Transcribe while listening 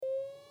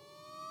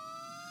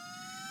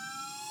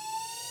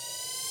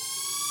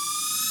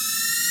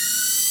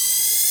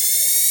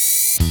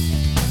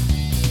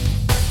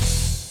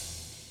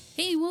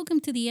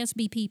to the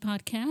SBP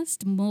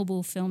podcast,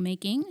 Mobile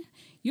Filmmaking.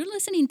 You're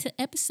listening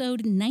to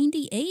episode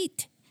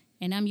 98,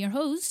 and I'm your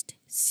host,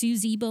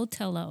 Susie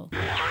Botello.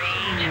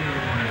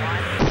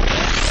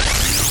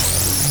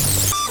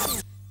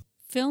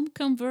 Film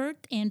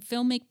Convert and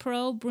Filmic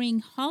Pro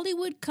bring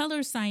Hollywood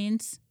color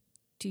science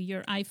to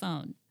your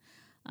iPhone.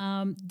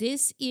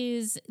 This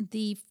is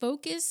the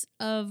focus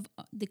of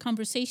the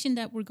conversation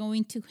that we're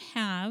going to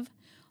have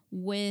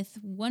with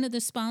one of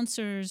the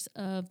sponsors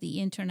of the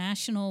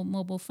International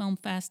Mobile Film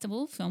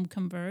Festival, Film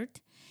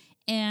Convert,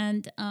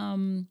 and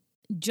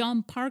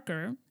John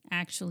Parker,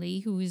 actually,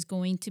 who is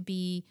going to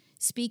be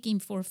speaking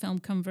for Film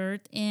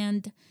Convert,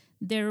 and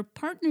their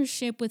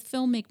partnership with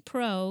Filmic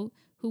Pro,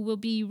 who will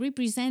be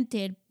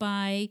represented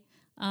by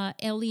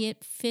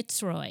Elliot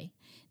Fitzroy.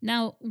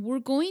 Now, we're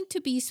going to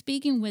be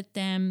speaking with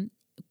them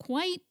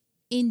quite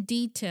in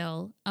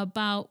detail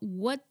about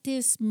what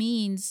this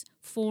means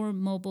for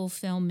mobile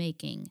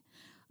filmmaking.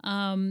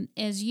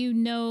 As you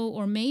know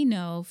or may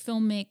know,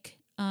 Filmic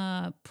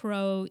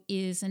Pro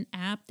is an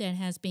app that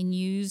has been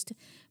used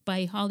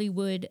by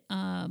Hollywood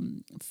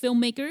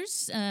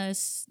filmmakers.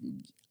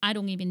 I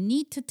don't even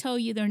need to tell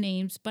you their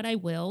names, but I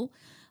will.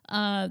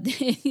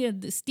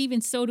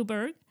 Steven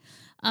Soderbergh,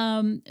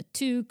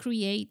 to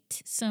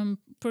create some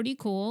pretty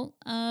cool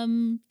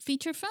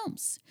feature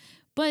films.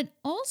 But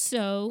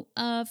also,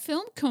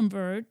 Film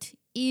Convert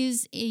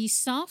is a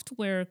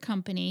software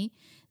company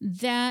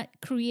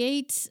that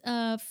creates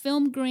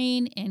film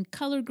grain and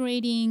color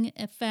grading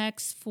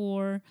effects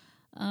for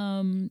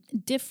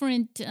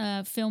different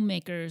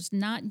filmmakers,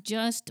 not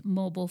just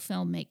mobile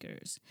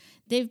filmmakers.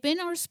 They've been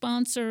our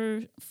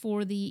sponsor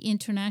for the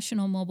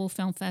International Mobile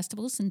Film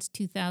Festival since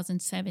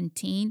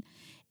 2017.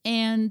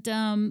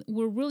 And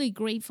we're really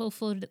grateful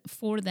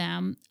for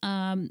them.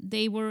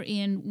 They were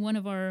in one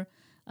of our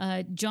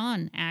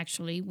John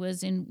actually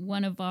was in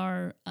one of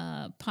our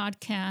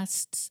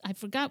podcasts. I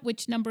forgot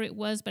which number it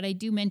was, but I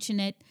do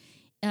mention it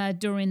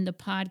during the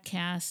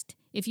podcast.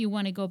 If you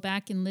want to go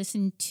back and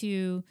listen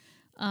to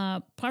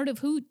part of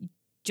who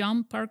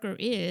John Parker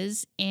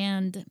is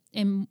and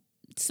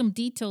some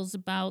details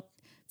about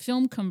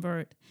Film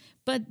Convert.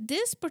 But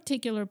this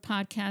particular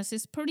podcast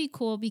is pretty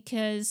cool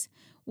because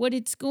what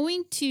it's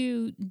going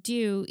to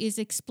do is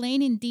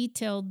explain in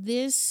detail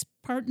this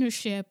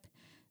partnership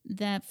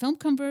that Film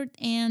Convert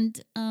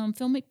and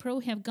Filmic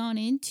Pro have gone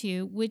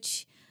into,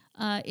 which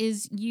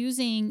is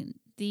using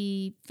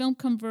the Film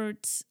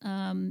Convert's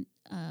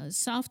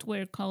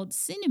software called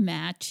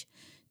Cinematch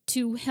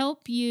to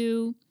help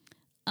you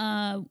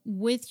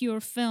with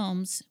your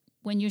films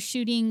when you're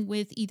shooting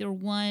with either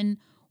one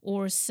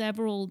or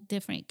several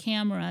different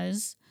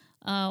cameras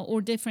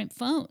or different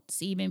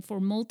phones, even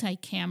for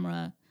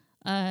multi-camera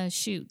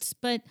shoots.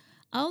 But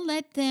I'll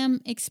let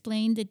them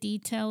explain the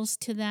details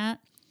to that.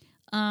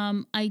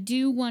 I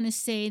do want to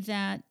say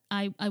that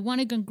I want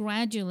to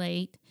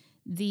congratulate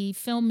the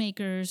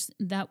filmmakers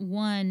that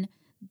won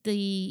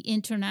the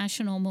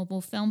International Mobile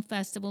Film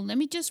Festival. Let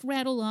me just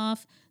rattle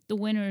off the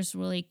winners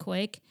really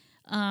quick.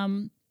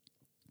 The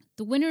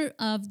winner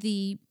of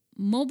the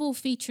Mobile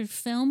Feature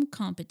Film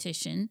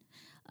Competition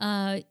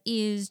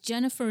is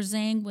Jennifer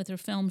Zhang with her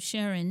film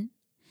Sharon.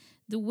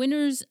 The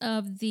winners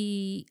of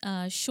the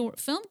Short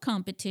Film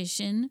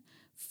Competition,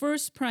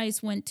 first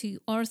prize went to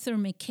Arthur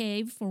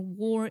McCabe for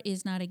War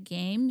Is Not a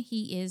Game.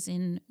 He is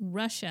in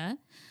Russia.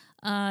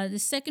 The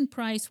second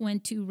prize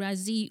went to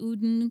Razi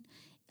Udin,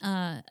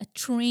 A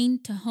Train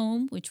to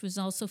Home, which was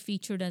also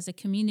featured as a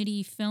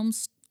community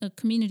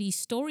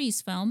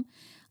stories film.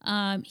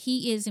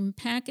 He is in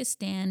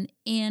Pakistan.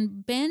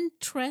 And Ben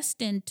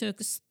Treston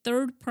took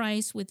third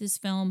prize with his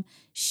film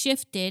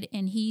Shifted,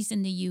 and he's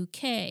in the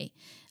UK.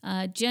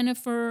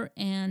 Jennifer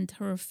and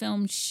her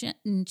film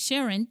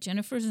Sharon,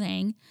 Jennifer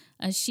Zhang,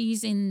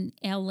 she's in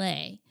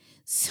LA.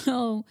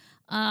 So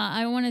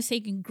I want to say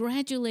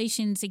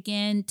congratulations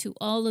again to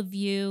all of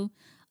you.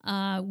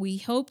 We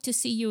hope to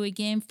see you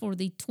again for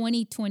the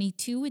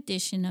 2022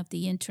 edition of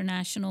the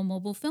International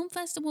Mobile Film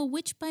Festival,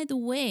 which, by the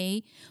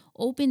way,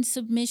 opened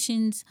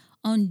submissions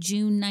on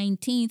June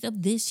 19th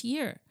of this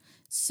year.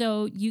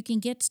 So you can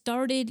get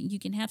started, you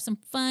can have some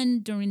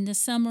fun during the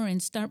summer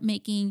and start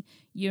making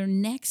your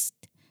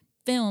next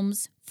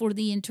films for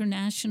the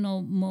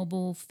International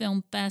Mobile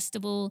Film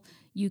Festival.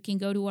 You can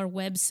go to our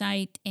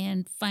website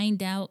and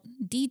find out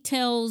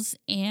details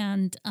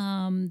and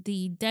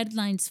the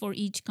deadlines for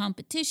each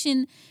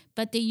competition,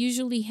 but they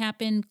usually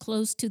happen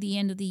close to the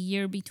end of the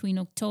year between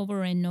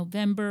October and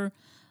November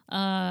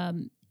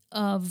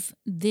of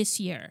this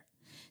year.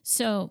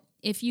 So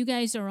if you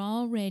guys are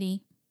all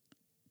ready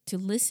to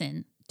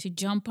listen to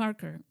John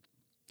Parker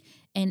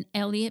and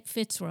Elliot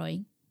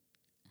Fitzroy,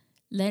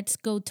 let's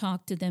go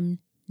talk to them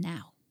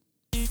now.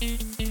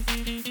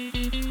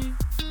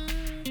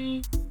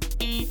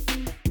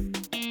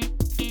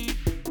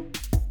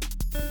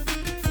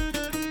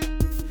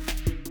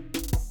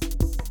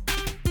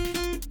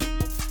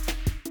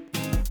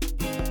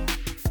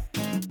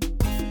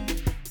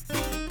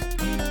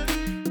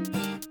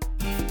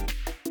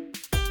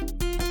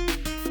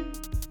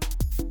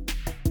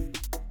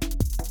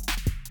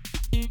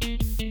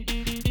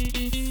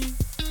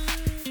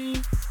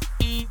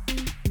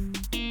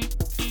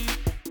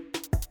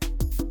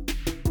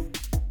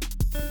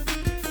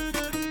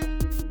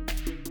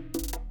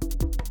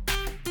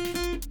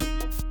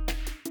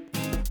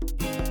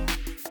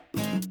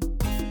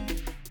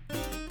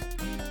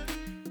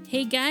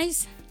 Hey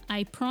guys,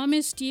 I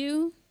promised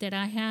you that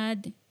I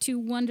had two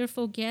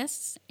wonderful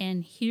guests,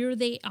 and here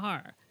they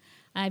are.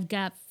 I've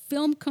got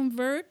Film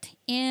Convert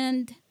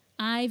and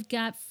I've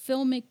got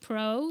Filmic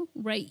Pro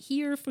right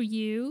here for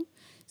you.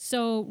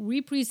 So,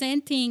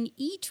 representing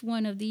each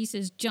one of these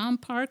is John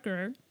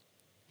Parker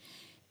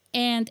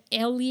and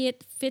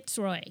Elliot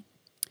Fitzroy.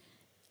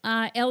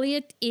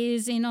 Elliot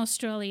is in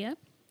Australia,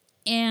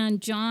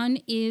 and John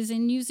is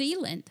in New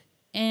Zealand.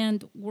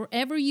 And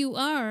wherever you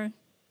are,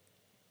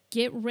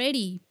 get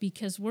ready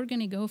because we're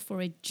going to go for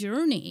a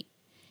journey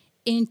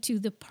into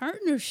the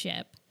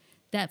partnership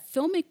that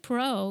Filmic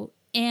Pro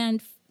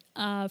and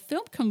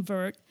Film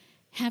Convert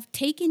have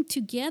taken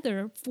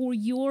together for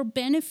your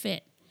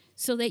benefit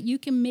so that you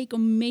can make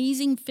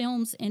amazing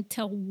films and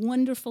tell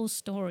wonderful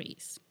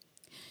stories.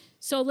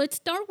 So let's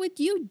start with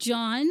you,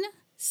 John.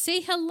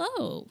 Say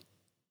hello.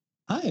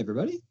 Hi,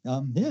 everybody.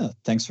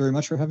 Thanks very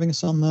much for having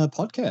us on the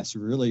podcast.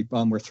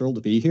 We're thrilled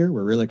to be here.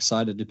 We're really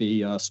excited to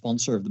be a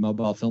sponsor of the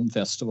Mobile Film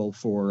Festival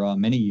for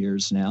many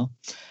years now.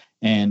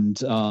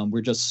 And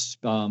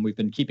we've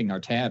been keeping our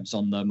tabs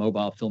on the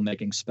mobile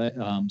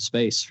filmmaking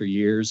space for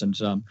years and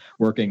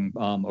working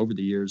over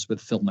the years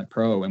with Filmic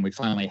Pro. And we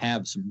finally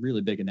have some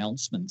really big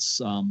announcements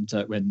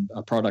when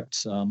a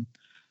product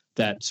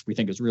that we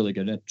think is really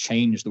going to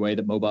change the way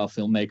that mobile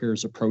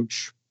filmmakers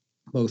approach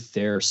both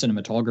their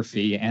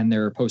cinematography and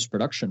their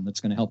post-production. That's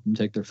going to help them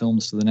take their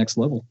films to the next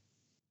level.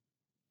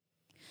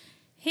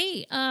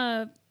 Hey,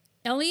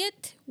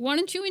 Elliot, why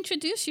don't you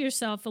introduce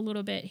yourself a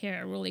little bit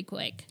here really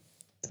quick?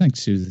 Thanks,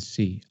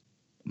 Susie.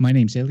 My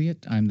name's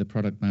Elliot. I'm the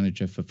product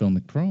manager for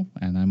Filmic Pro,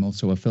 and I'm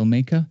also a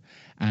filmmaker.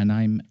 And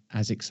I'm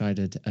as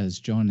excited as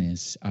John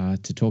is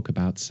to talk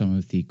about some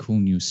of the cool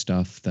new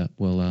stuff that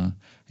will, I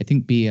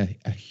think, be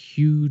a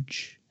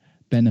huge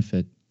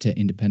benefit to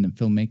independent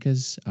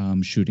filmmakers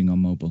shooting on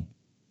mobile.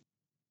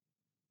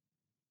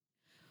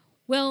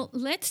 Well,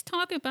 let's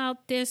talk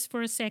about this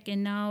for a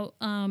second. Now,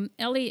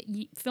 Elliot,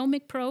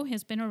 Filmic Pro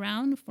has been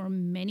around for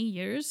many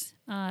years.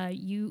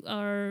 You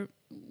are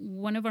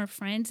one of our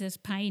friends as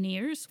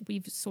pioneers.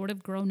 We've sort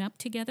of grown up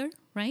together,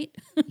 right?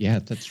 Yeah,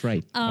 that's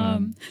right.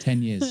 10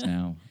 years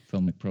now,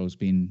 Filmic Pro's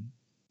been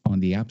on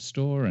the App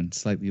Store and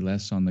slightly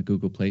less on the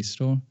Google Play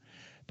Store.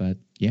 But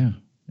yeah,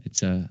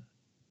 it's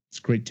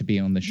great to be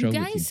on the show with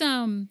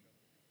you.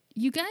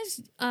 You guys,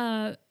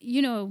 I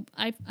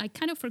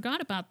kind of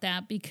forgot about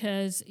that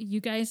because you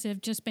guys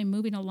have just been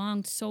moving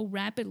along so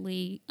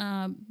rapidly,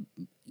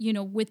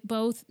 with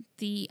both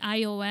the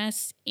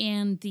iOS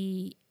and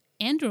the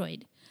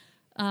Android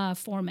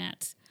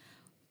formats.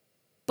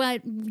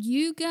 But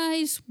you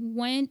guys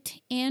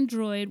went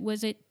Android,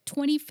 was it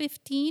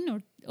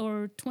 2015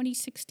 or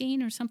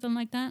 2016 or something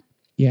like that?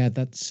 Yeah,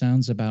 that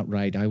sounds about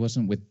right. I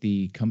wasn't with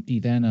the company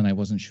then, and I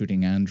wasn't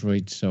shooting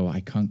Android, so I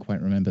can't quite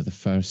remember the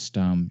first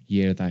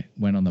year that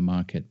went on the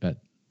market,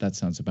 but that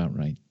sounds about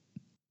right.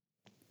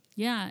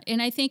 Yeah,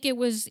 and I think it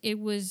was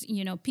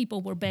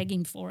people were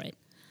begging for it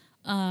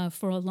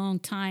for a long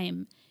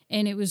time,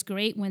 and it was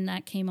great when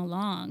that came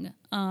along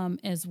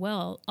as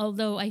well.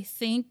 Although I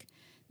think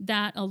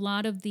that a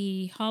lot of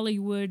the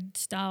Hollywood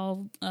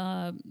style,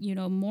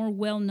 more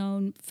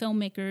well-known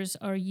filmmakers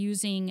are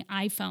using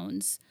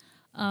iPhones.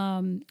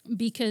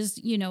 Because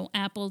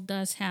Apple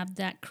does have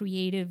that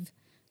creative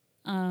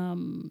I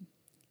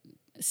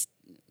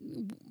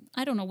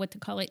don't know what to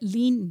call it,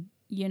 lean,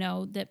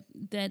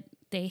 that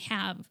they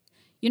have.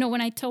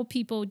 When I tell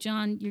people,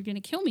 John, you're going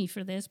to kill me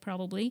for this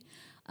probably,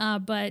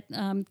 but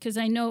because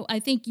I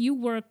think you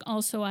work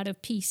also out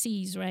of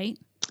PCs, right?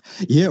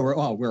 Yeah,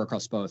 we're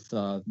across both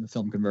the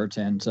Film Convert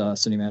and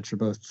Cinematch are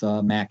both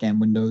Mac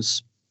and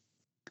Windows.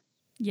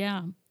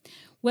 Yeah.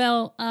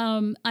 Well,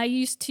 I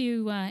used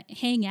to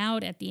hang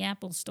out at the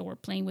Apple store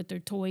playing with their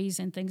toys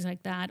and things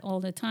like that all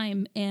the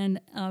time.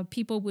 And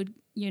people would,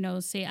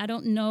 say, I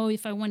don't know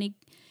if I want to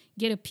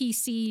get a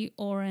PC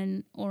or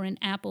an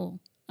Apple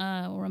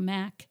or a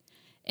Mac.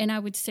 And I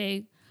would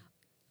say,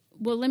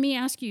 well, let me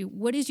ask you,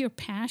 what is your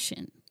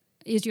passion?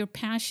 Is your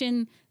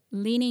passion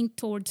leaning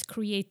towards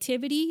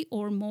creativity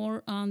or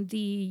more on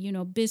the,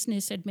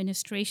 business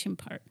administration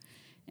part?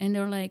 And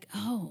they're like,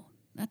 oh,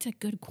 that's a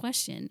good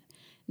question.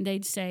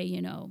 They'd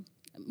say,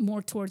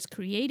 more towards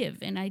creative.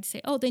 And I'd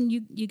say, oh, then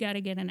you got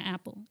to get an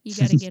Apple. You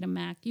got to get a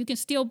Mac. You can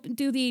still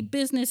do the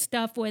business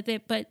stuff with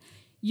it, but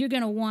you're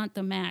going to want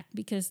the Mac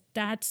because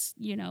that's,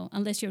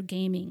 unless you're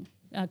gaming,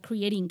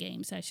 creating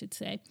games, I should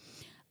say.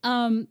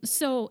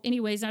 So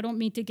anyways, I don't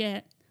mean to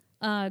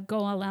go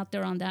all out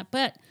there on that.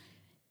 But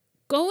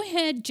go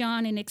ahead,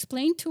 John, and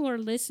explain to our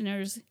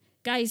listeners,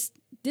 guys,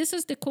 this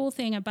is the cool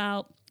thing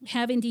about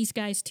having these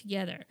guys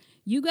together.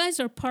 You guys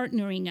are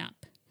partnering up.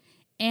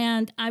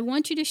 And I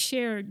want you to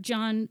share,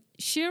 John,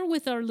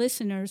 with our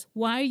listeners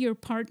why you're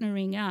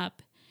partnering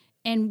up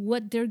and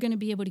what they're going to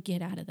be able to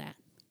get out of that.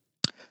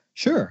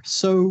 Sure.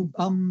 So,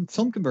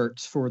 Film Convert,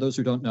 for those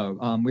who don't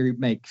know, we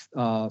make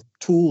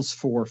tools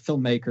for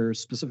filmmakers,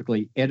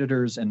 specifically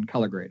editors and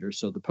color graders.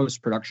 So, the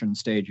post production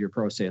stage of your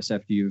process,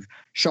 after you've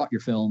shot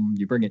your film,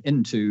 you bring it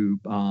into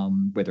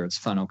whether it's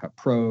Final Cut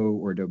Pro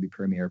or Adobe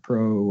Premiere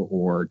Pro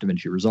or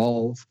DaVinci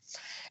Resolve.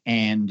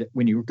 And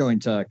when you're going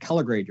to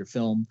color grade your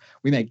film,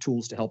 we make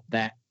tools to help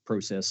that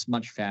process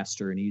much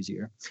faster and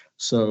easier.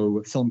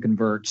 So Film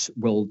Convert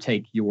will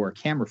take your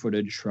camera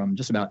footage from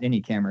just about any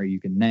camera you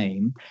can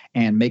name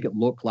and make it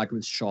look like it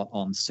was shot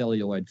on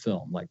celluloid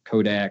film, like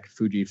Kodak,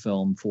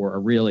 Fujifilm, for a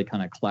really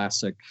kind of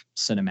classic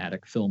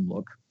cinematic film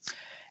look.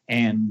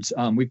 And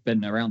we've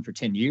been around for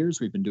 10 years.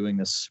 We've been doing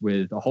this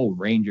with a whole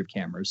range of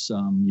cameras.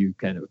 You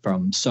can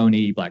from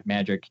Sony,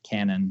 Blackmagic,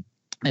 Canon,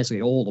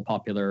 basically all the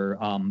popular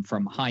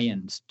from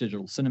high-end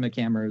digital cinema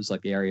cameras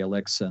like the Arri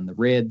Alexa and the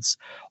Reds,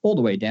 all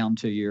the way down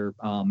to your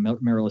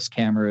mirrorless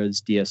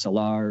cameras,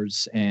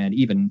 DSLRs, and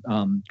even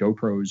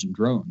GoPros and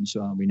drones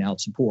we now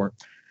support.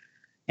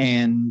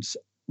 And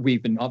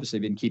we've obviously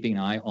been keeping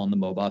an eye on the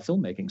mobile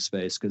filmmaking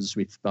space because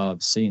we've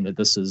seen that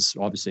this is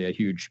obviously a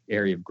huge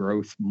area of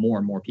growth. More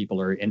and more people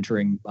are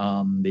entering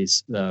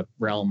these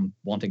realm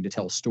wanting to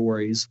tell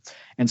stories.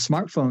 And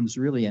smartphones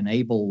really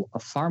enable a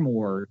far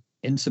more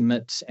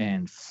intimate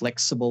and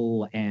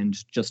flexible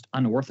and just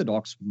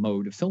unorthodox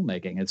mode of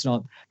filmmaking. It's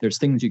not, there's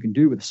things you can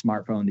do with a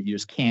smartphone that you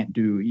just can't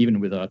do even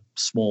with a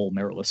small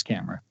mirrorless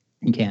camera.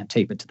 You can't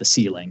tape it to the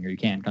ceiling, or you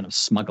can't kind of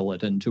smuggle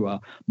it into a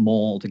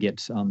mall to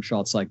get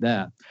shots like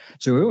that.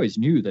 So we always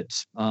knew that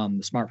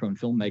the smartphone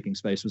filmmaking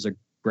space was a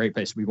great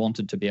place. We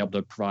wanted to be able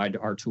to provide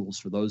our tools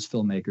for those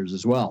filmmakers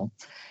as well.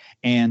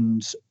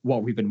 And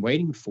what we've been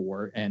waiting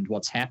for and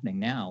what's happening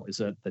now is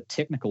that the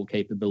technical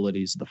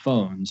capabilities of the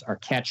phones are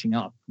catching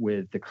up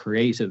with the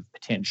creative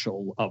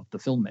potential of the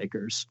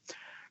filmmakers.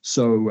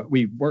 So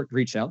we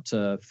reached out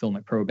to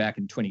Filmic Pro back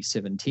in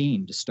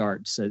 2017 to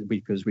start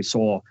because we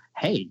saw,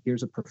 hey,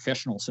 here's a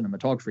professional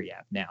cinematography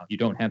app now. You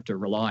don't have to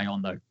rely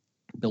on the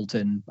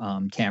built-in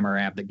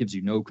camera app that gives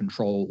you no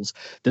controls.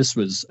 This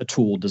was a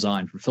tool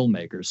designed for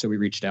filmmakers. So we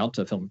reached out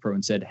to Filmic Pro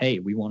and said, hey,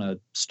 we want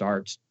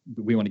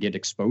to get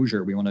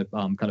exposure. We want to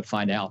kind of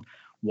find out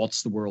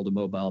what's the world of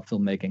mobile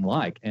filmmaking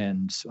like.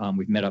 And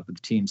we've met up with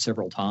the team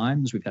several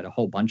times. We've had a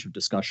whole bunch of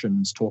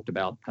discussions, talked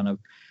about kind of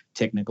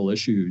technical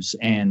issues.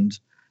 And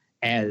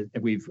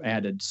we've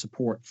added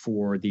support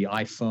for the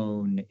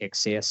iPhone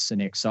XS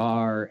and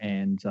XR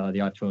and the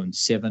iPhone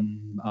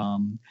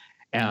 7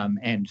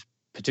 and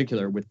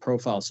particular with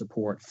profile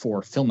support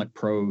for Filmic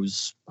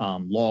Pro's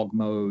log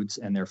modes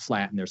and their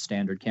flat and their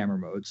standard camera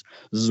modes.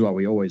 This is what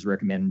we always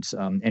recommend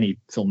any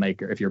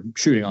filmmaker. If you're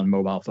shooting on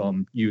mobile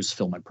phone, use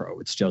Filmic Pro.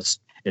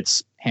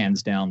 It's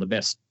hands down the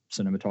best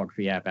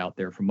cinematography app out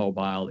there for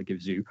mobile. It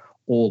gives you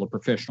all the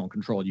professional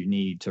control you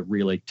need to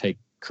really take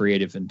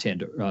creative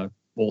intent,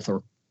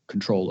 author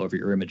control over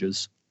your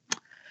images.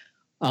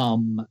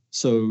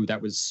 So that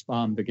was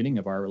the beginning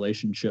of our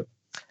relationship.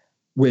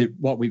 With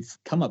what we've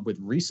come up with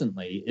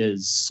recently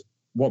is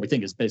what we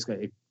think is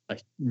basically a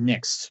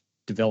next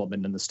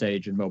development in the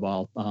stage in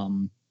mobile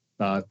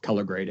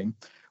color grading,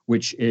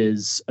 which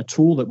is a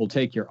tool that will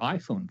take your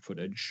iPhone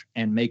footage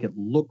and make it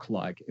look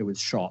like it was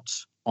shot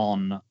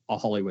on a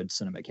Hollywood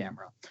cinema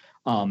camera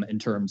in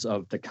terms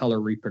of the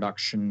color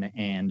reproduction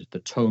and the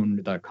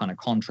tone, the kind of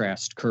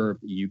contrast curve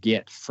you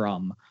get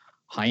from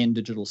high-end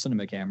digital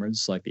cinema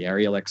cameras like the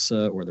Arri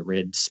Alexa or the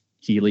Reds,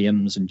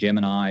 Heliums and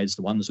Geminis,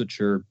 the ones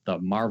which are the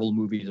Marvel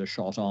movies are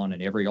shot on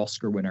and every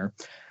Oscar winner.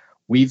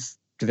 We've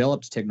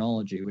developed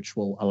technology which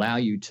will allow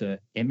you to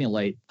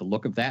emulate the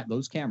look of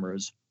those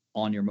cameras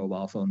on your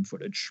mobile phone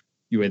footage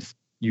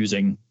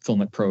using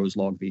Filmic Pro's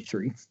Log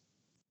V3.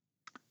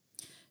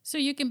 So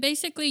you can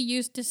basically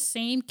use the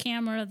same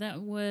camera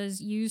that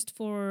was used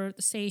for,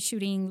 say,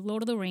 shooting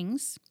Lord of the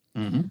Rings,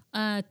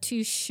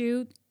 to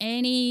shoot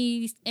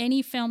any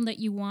film that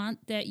you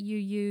want that you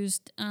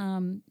used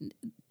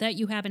that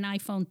you have an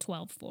iPhone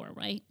 12 for,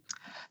 right?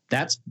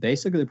 That's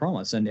basically the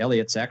promise. And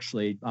Elliot's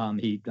actually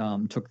he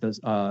took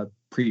the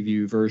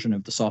preview version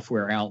of the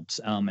software out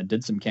and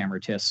did some camera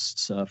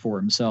tests for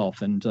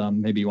himself. And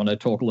maybe you want to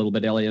talk a little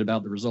bit, Elliot,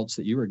 about the results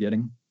that you were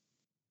getting.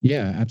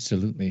 Yeah,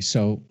 absolutely.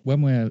 So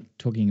when we're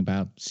talking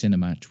about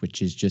Cinematch,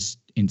 which is just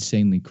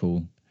insanely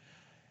cool,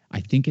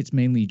 I think it's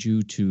mainly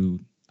due to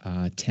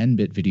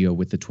 10-bit video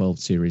with the 12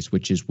 series,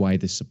 which is why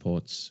this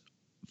supports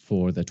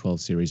for the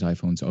 12 series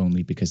iPhones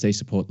only, because they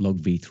support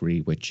Log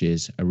V3, which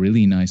is a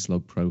really nice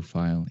log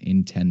profile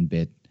in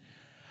 10-bit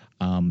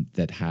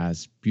that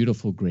has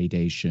beautiful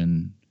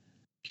gradation,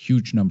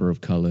 huge number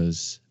of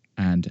colors,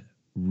 and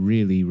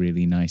really,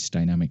 really nice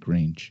dynamic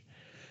range.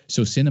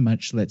 So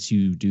Cinematch lets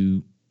you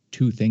do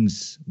two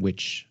things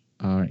which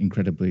are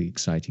incredibly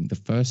exciting. The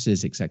first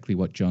is exactly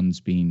what John's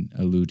been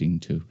alluding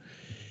to.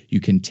 You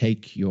can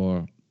take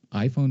your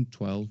iPhone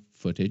 12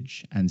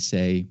 footage and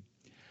say,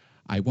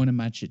 I want to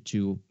match it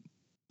to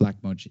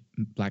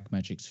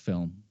Blackmagic's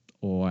film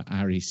or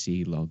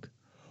REC log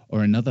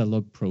or another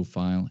log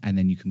profile, and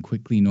then you can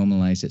quickly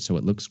normalize it so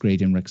it looks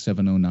great in Rec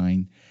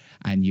 709,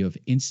 and you have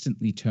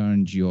instantly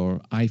turned your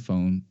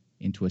iPhone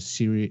into a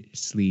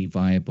seriously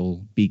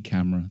viable B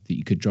camera that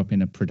you could drop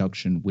in a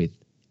production with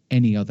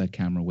any other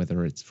camera,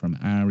 whether it's from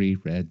Arri,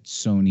 Red,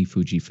 Sony,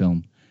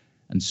 Fujifilm,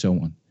 and so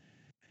on.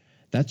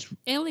 That's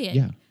Elliot,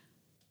 yeah.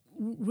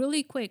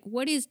 really quick,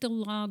 what is the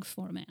log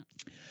format?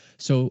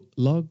 So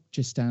log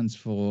just stands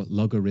for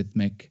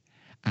logarithmic,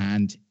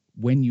 and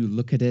when you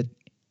look at it,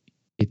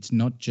 it's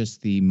not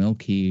just the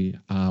milky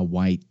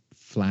white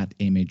flat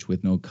image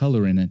with no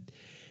color in it.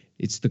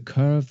 It's the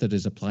curve that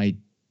is applied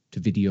to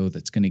video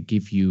that's going to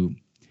give you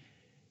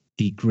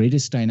the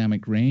greatest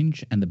dynamic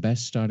range and the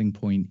best starting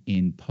point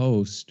in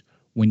post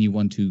when you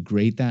want to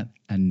grade that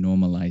and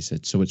normalize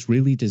it. So it's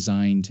really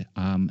designed,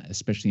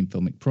 especially in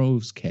Filmic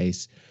Pro's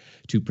case,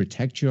 to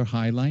protect your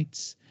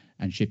highlights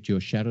and shift your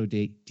shadow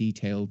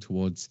detail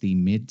towards the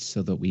mid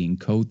so that we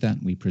encode that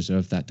and we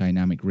preserve that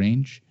dynamic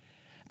range.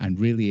 And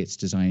really, it's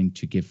designed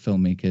to give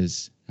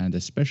filmmakers and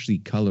especially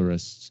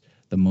colorists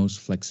the most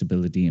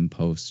flexibility in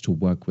post to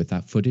work with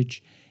that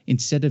footage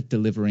instead of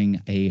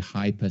delivering a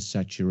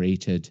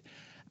hyper-saturated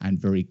and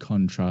very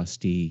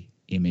contrasty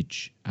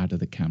image out of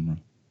the camera.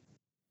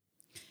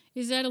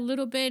 Is that a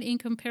little bit in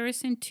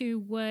comparison to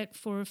what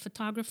for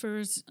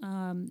photographers,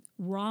 the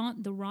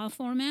raw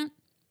format?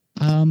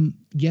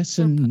 Yes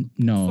and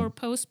no. For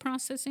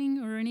post-processing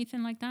or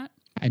anything like that?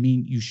 I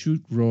mean, you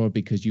shoot RAW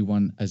because you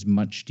want as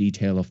much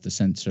detail off the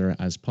sensor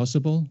as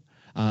possible.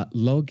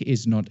 Log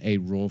is not a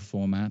RAW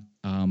format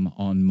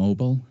on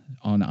mobile.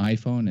 On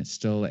iPhone, it's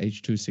still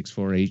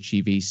H.264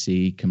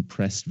 HEVC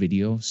compressed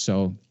video,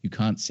 so you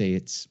can't say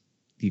it's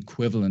the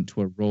equivalent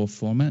to a RAW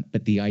format,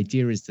 but the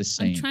idea is the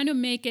same. I'm trying to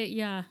make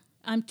it,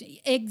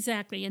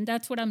 exactly, and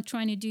that's what I'm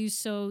trying to do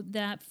so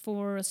that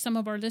for some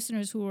of our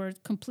listeners who are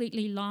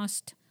completely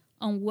lost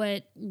on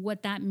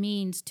what that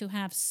means, to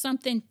have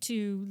something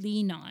to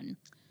lean on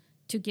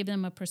to give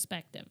them a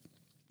perspective.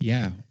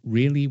 Yeah,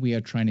 really, we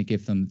are trying to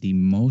give them the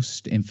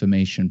most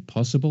information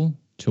possible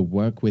to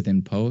work with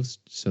in post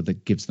so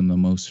that gives them the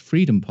most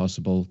freedom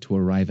possible to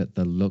arrive at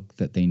the look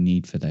that they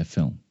need for their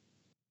film.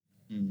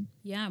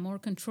 Yeah, more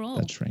control.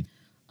 That's right.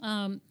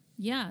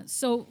 Yeah,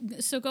 so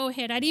go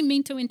ahead. I didn't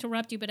mean to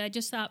interrupt you, but I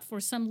just thought for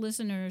some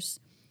listeners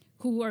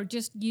who are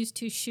just used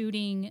to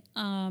shooting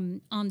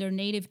on their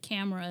native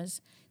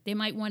cameras, they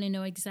might want to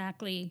know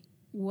exactly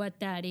what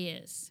that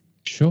is.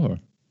 Sure.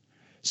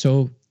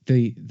 So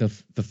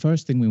the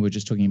first thing we were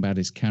just talking about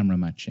is camera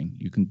matching.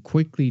 You can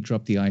quickly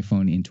drop the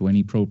iPhone into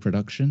any pro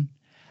production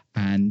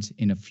and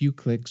in a few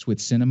clicks with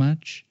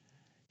Cinematch,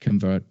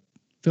 convert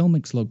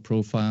Filmic's log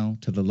profile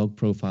to the log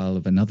profile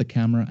of another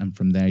camera, and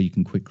from there you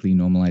can quickly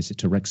normalize it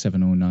to Rec.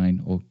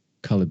 709 or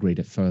color grade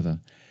it further.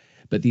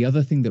 But the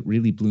other thing that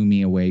really blew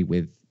me away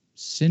with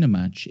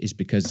Cinematch is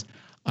because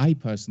I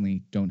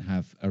personally don't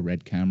have a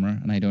Red camera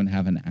and I don't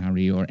have an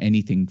Arri or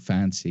anything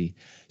fancy.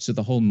 So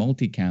the whole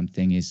multicam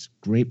thing is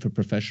great for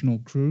professional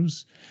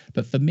crews.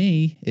 But for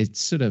me, it's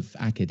sort of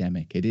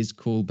academic. It is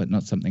cool, but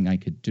not something I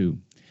could do.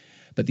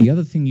 But the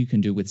other thing you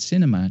can do with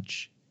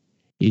Cinematch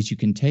is you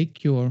can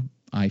take your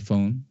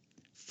iPhone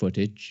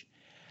footage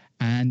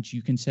and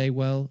you can say,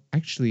 well,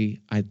 actually,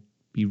 I'd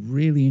be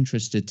really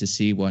interested to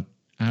see what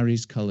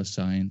Arri's color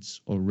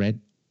science or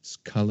Red's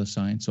color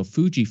science or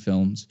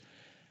Fujifilm's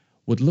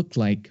would look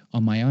like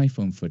on my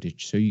iPhone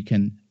footage. So you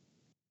can,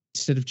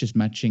 instead of just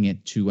matching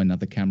it to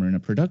another camera in a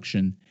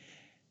production,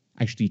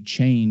 actually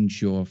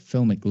change your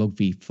Filmic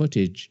Log-V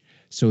footage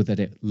so that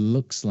it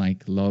looks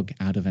like log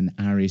out of an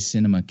Arri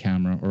Cinema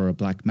camera or a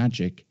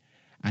Blackmagic.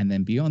 And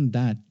then beyond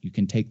that, you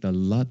can take the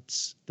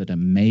LUTs that are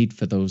made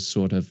for those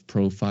sort of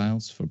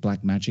profiles, for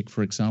Blackmagic,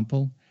 for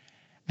example,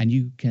 and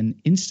you can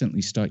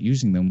instantly start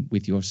using them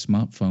with your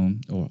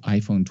smartphone or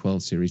iPhone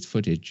 12 series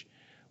footage,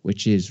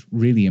 which is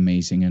really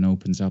amazing and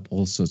opens up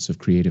all sorts of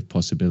creative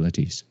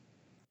possibilities.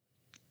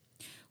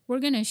 We're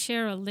going to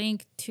share a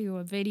link to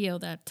a video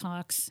that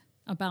talks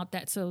about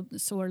that so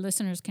our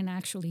listeners can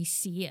actually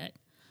see it,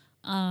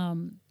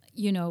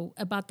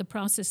 about the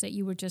process that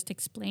you were just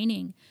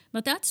explaining.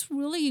 But that's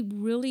really,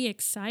 really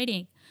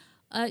exciting.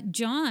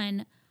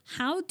 John,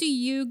 how do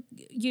you,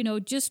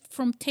 just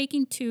from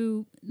taking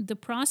to the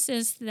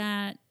process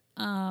that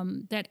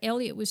that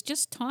Elliot was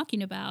just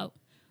talking about,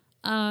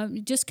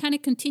 just kind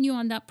of continue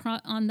on that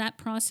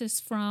process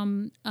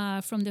from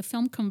the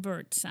Film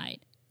Convert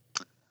side.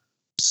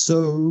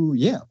 So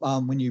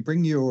when you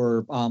bring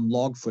your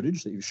log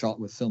footage that you've shot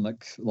with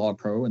Filmic Log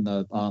Pro and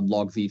the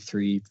Log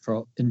V3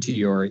 into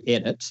your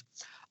edit,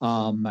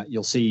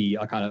 you'll see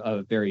a kind of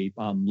a very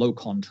low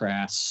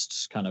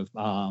contrast kind of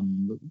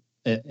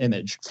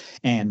image,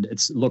 and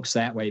it looks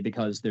that way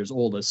because there's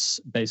all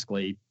this,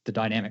 basically the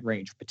dynamic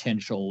range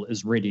potential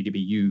is ready to be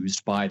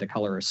used by the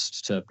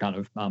colorist to kind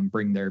of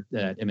bring their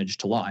image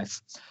to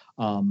life.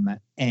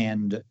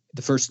 And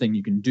the first thing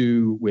you can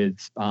do with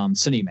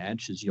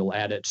Cinematch is you'll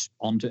add it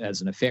onto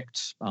as an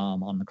effect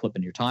on the clip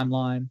in your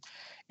timeline,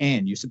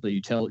 and you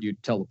tell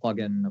the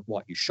plugin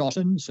what you shot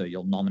in. So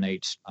you'll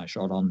nominate, I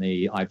shot on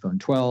the iPhone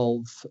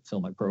 12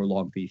 Filmic Pro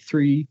Log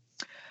V3.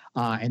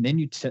 And then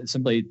you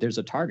simply, there's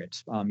a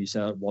target. You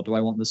say, what do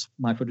I want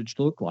my footage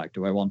to look like?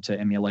 Do I want to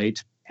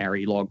emulate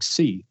Arri Log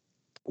C?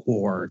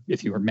 Or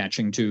if you are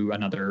matching to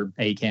another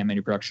A cam in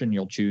your production,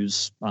 you'll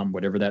choose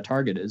whatever that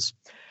target is.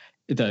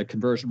 The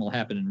conversion will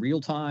happen in real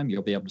time.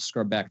 You'll be able to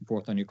scrub back and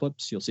forth on your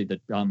clips. You'll see the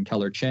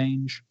color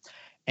change.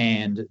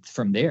 And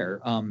from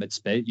there,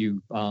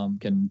 you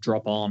can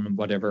drop on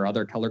whatever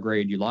other color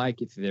grade you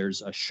like. If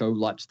there's a show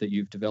LUT that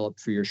you've developed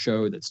for your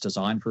show that's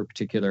designed for a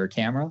particular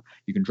camera,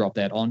 you can drop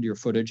that onto your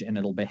footage, and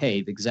it'll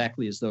behave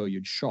exactly as though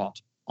you'd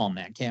shot on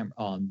that camera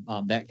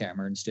on that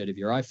camera instead of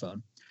your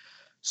iPhone.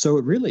 So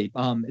it really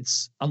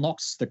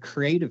unlocks the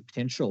creative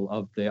potential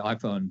of the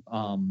iPhone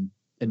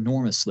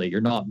enormously.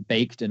 You're not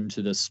baked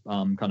into this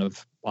kind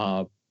of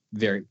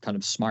very kind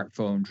of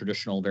smartphone,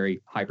 traditional,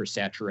 very hyper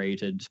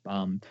saturated,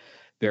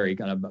 very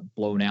kind of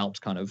blown out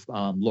kind of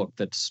look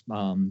that's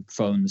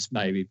phones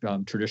maybe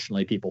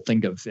traditionally people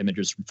think of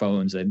images from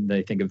phones, and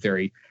they think of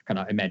very kind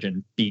of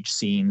imagine beach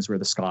scenes where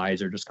the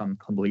skies are just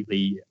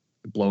completely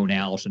blown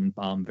out and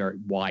very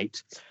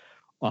white.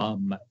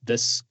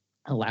 This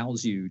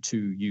allows you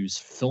to use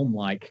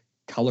film-like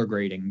color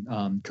grading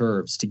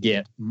curves to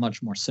get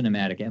much more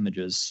cinematic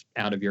images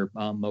out of your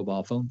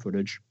mobile phone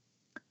footage.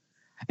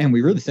 And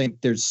we really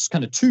think there's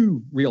kind of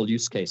two real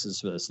use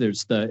cases for this.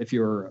 There's if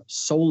you're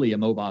solely a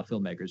mobile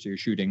filmmaker, so you're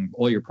shooting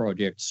all your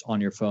projects on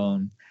your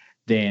phone,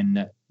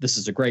 then this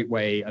is a great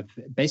way of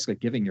basically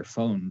giving your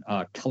phone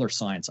a color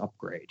science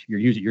upgrade. You're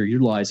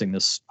utilizing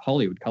this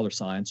Hollywood color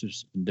science, which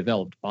is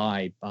developed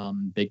by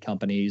big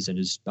companies and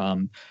is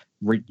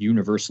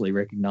universally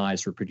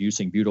recognized for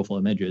producing beautiful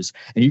images.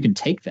 And you can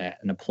take that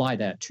and apply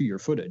that to your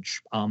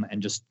footage,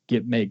 and just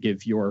give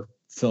your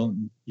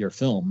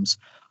films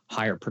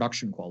higher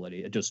production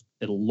quality.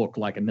 It'll look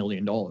like $1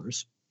 million.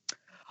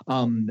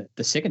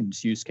 The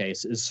second use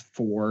case is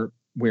for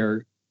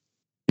where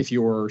if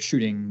you're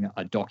shooting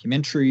a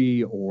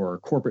documentary or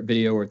corporate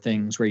video or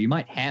things where you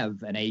might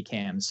have an A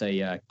cam, say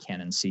a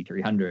Canon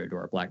C300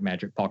 or a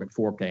Blackmagic Pocket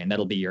 4K, and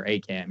that'll be your A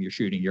cam. You're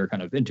shooting your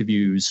kind of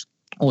interviews,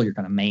 all your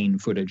kind of main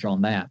footage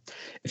on that.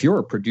 If you're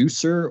a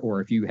producer,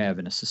 or if you have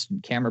an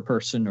assistant camera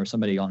person or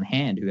somebody on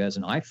hand who has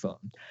an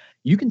iPhone,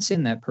 you can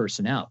send that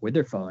person out with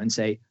their phone and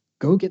say,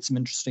 go get some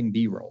interesting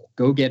B-roll,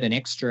 go get an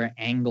extra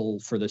angle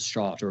for this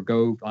shot, or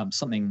go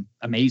something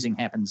amazing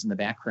happens in the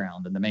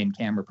background and the main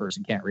camera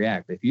person can't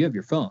react. But if you have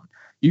your phone,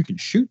 you can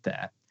shoot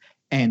that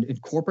and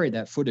incorporate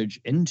that footage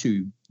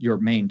into your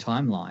main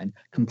timeline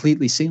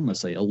completely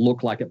seamlessly. It'll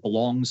look like it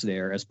belongs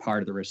there as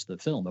part of the rest of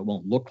the film. It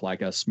won't look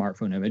like a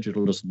smartphone image.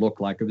 It'll just look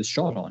like it was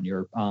shot on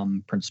your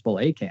principal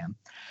A cam.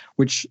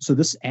 So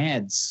this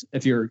adds,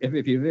 if you've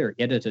ever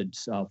edited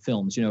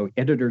films,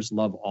 editors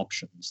love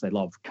options. They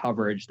love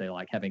coverage. They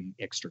like having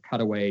extra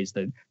cutaways.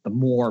 The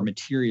more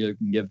material you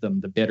can give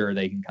them, the better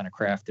they can kind of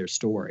craft their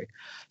story.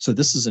 So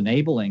this is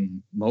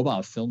enabling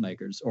mobile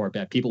filmmakers or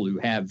people who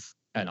have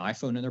an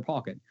iPhone in their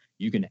pocket.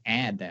 You can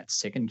add that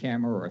second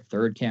camera or a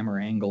third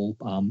camera angle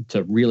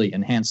to really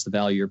enhance the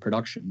value of your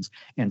productions,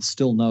 and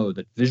still know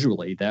that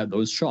visually that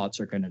those shots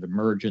are going to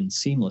merge in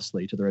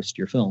seamlessly to the rest of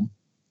your film.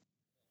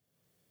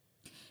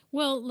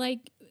 Well,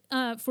 like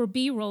for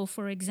B-roll,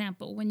 for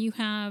example, when you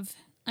have,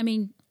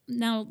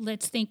 now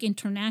let's think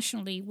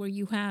internationally, where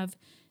you have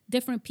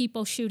different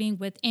people shooting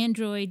with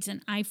Androids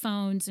and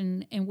iPhones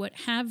and what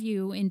have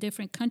you in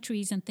different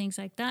countries and things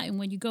like that. And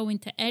when you go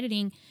into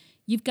editing,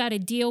 you've got to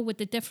deal with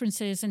the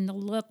differences in the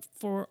look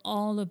for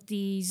all of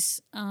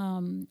these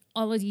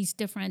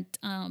different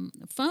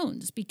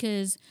phones,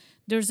 because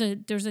there's a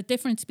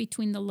difference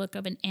between the look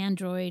of an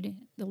Android,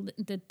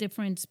 the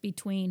difference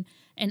between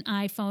an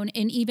iPhone,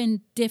 and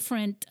even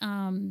different,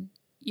 the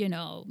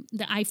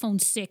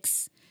iPhone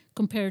 6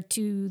 compared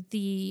to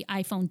the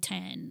iPhone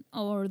 10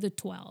 or the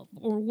 12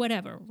 or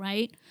whatever,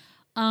 right?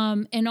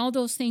 And all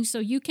those things. So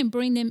you can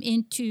bring them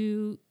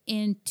into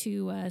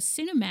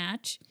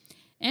Cinematch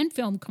and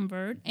Film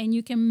Convert, and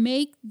you can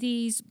make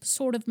these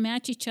sort of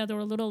match each other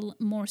a little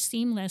more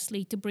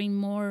seamlessly to bring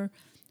more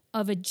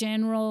of a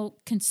general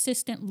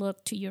consistent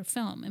look to your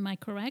film. Am I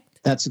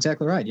correct? That's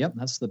exactly right. Yep,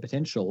 that's the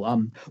potential.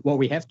 What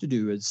we have to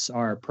do is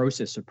our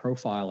process of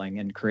profiling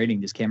and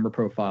creating these camera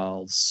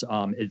profiles.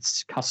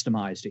 It's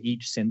customized to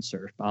each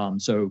sensor.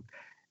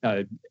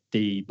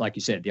 Like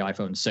you said, the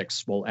iPhone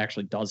 6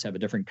 does have a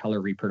different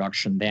color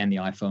reproduction than the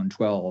iPhone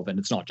 12, and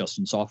it's not just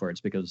in software.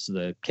 It's because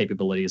the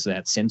capabilities of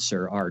that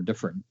sensor are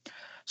different.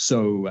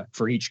 So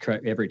for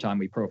every time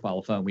we profile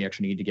a phone, we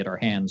actually need to get our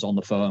hands on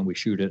the phone. We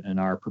shoot it in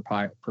our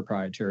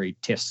proprietary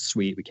test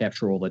suite. We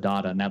capture all the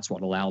data, and that's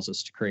what allows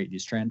us to create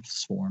these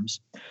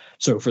transforms.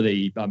 So for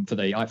the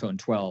iPhone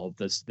 12,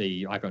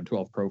 the iPhone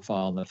 12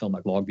 profile and the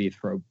Filmic Log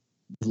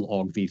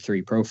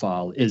V3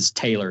 profile is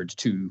tailored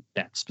to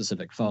that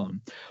specific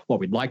phone. What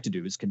we'd like to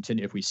do is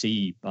continue, if we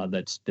see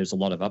that there's a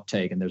lot of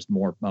uptake and there's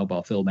more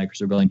mobile filmmakers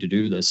who are willing to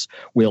do this,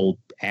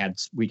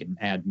 we can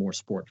add more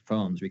support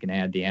phones. We can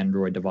add the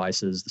Android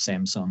devices, the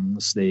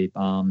Samsungs,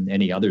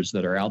 any others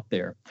that are out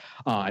there.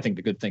 I think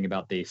the good thing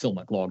about the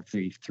Filmic Log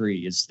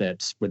V3 is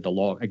that with the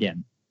log,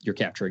 again, you're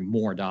capturing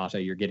more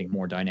data, you're getting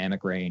more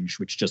dynamic range,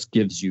 which just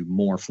gives you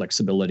more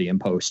flexibility in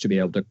post to be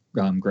able to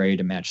grade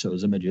and match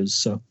those images.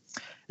 So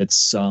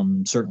it's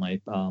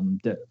certainly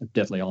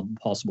definitely all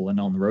possible and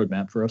on the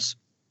roadmap for us.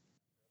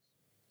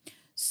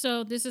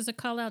 So this is a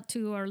call out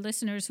to our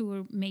listeners who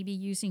are maybe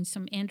using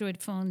some Android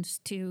phones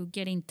to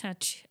get in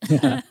touch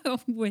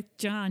with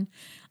John,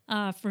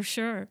 for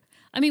sure.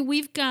 I mean,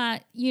 we've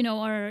got, in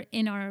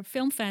our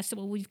film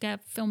festival, we've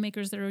got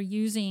filmmakers that are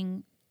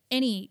using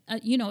any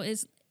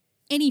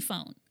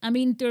phone. I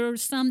mean, there are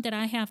some that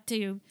I have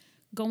to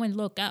go and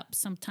look up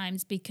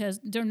sometimes because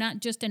they're not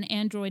just an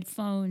Android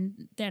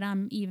phone that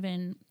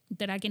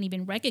I can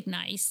even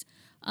recognize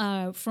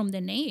from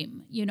the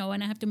name,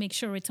 and I have to make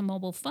sure it's a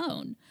mobile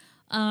phone.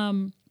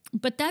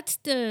 But that's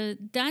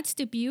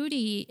the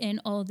beauty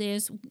in all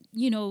this.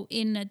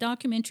 In a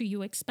documentary,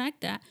 you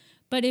expect that.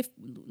 But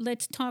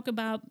let's talk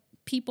about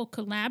people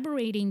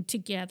collaborating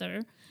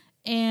together,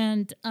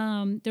 and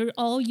they're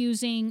all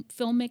using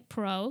Filmic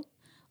Pro,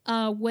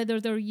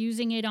 whether they're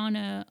using it on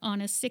a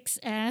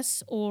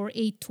 6S or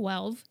a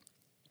 12.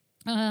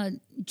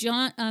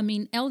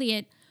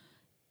 Elliot,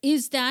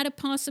 is that a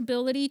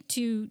possibility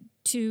to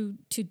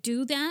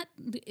do that?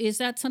 Is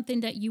that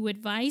something that you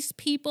advise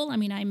people? I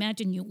mean, I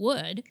imagine you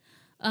would,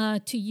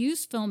 to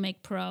use Filmic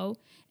Pro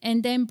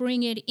and then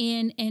bring it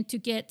in and to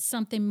get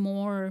something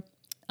more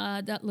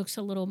that looks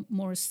a little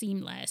more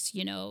seamless,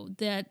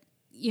 that,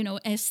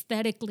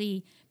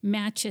 aesthetically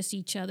matches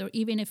each other,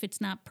 even if it's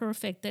not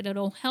perfect, that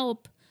it'll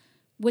help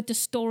with the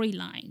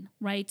storyline,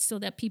 right? So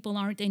that people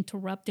aren't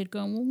interrupted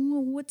going,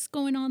 well, what's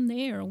going on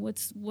there?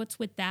 What's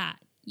with that?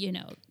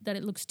 That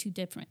it looks too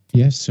different.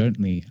 Yes,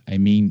 certainly. I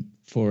mean,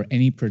 for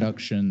any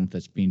production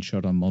that's been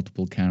shot on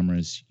multiple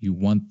cameras, you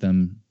want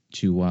them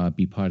to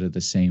be part of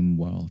the same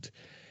world.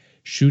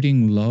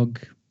 Shooting log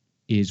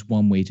is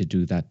one way to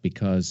do that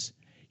because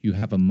you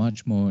have a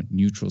much more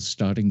neutral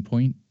starting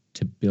point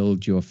to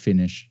build your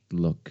finished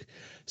look.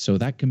 So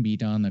that can be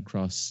done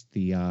across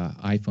the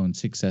iPhone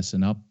 6S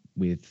and up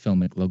with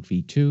Filmic Log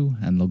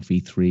V2 and Log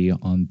V3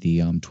 on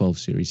the 12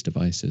 series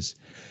devices.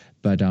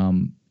 But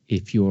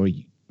if you're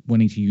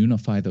wanting to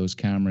unify those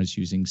cameras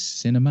using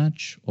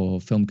Cinematch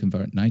or Film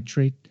Convert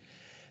Nitrate,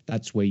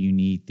 that's where you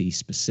need the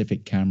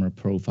specific camera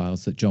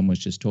profiles that John was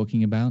just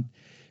talking about,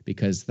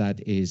 because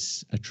that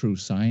is a true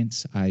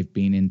science. I've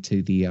been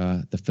into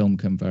the Film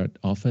Convert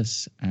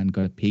office and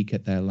got a peek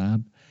at their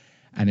lab,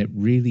 and it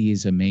really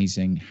is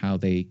amazing how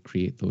they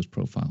create those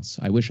profiles.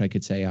 I wish I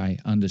could say I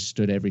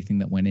understood everything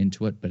that went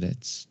into it, but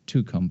it's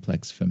too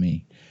complex for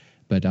me.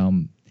 But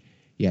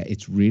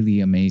it's really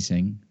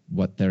amazing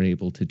what they're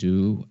able to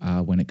do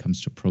when it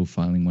comes to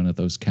profiling one of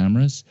those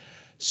cameras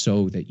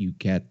so that you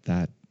get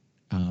that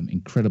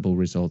incredible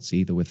results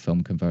either with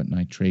Film Convert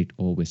Nitrate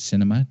or with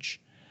Cinematch.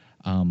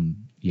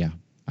 I'm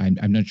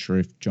not sure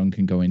if John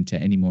can go into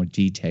any more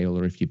detail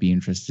or if you'd be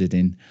interested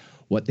in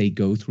what they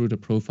go through to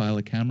profile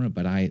a camera,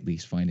 but I at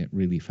least find it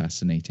really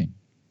fascinating.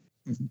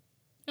 Mm-hmm.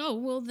 Oh,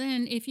 well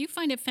then, if you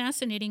find it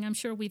fascinating, I'm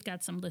sure we've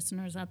got some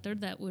listeners out there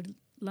that would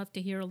love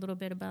to hear a little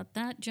bit about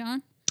that.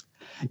 John?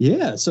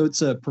 Yeah, so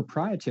it's a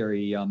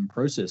proprietary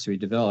process we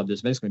developed.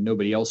 There's basically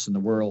nobody else in the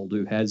world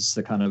who has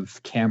the kind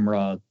of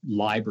camera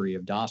library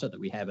of data that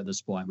we have at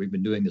this point. We've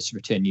been doing this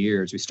for 10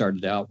 years. We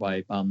started out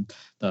by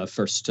the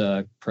first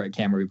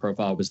camera we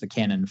profiled was the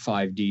Canon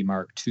 5D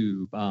Mark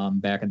II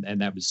back, and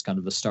that was kind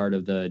of the start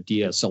of the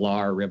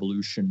DSLR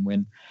revolution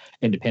when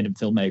independent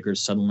filmmakers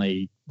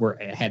suddenly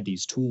had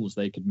these tools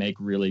they could make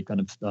really kind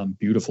of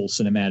beautiful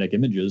cinematic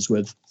images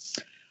with.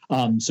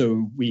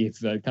 So we've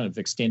kind of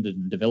extended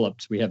and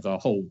developed. We have a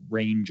whole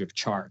range of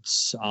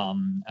charts.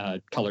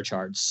 Color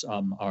charts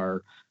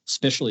are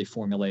specially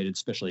formulated,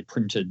 specially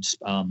printed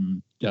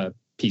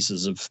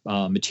pieces of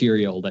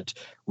material that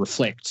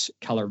reflect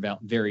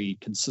very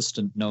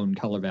consistent known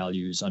color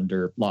values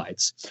under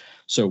lights.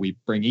 So we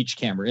bring each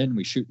camera in,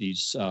 we shoot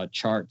these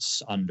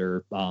charts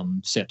under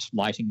set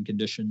lighting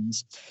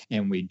conditions,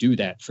 and we do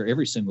that for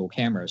every single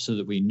camera so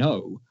that we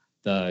know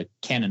the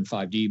Canon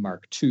 5D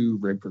Mark II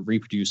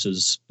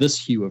reproduces this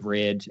hue of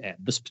red at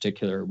this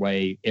particular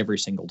way every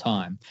single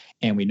time.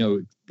 And we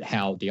know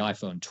how the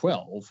iPhone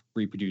 12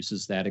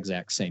 reproduces that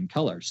exact same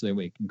color. So then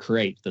we can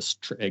create this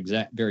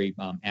very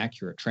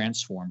accurate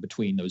transform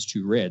between those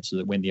two reds so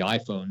that when the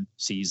iPhone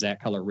sees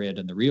that color red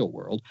in the real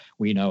world,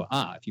 we know,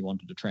 if you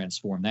wanted to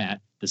transform that,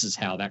 this is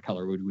how that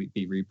color would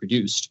be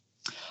reproduced.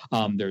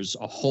 There's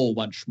a whole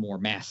bunch more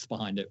math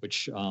behind it,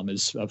 which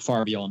is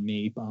far beyond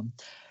me.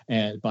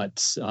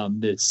 But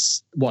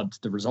what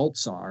the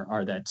results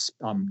are that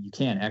you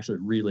can actually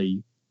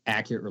really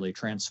accurately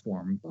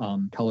transform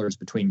colors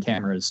between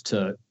cameras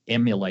to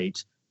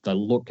emulate the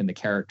look and the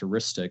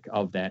characteristic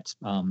of that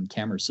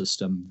camera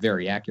system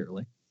very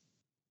accurately.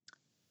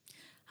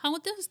 How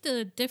does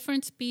the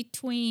difference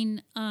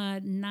between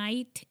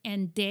night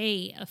and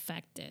day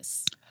affect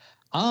this?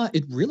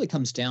 It really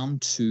comes down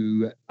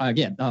to,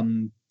 again,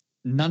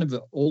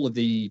 all of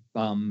the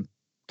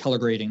color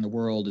grading in the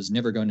world is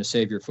never going to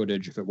save your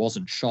footage if it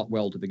wasn't shot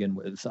well to begin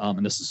with.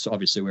 And this is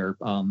obviously where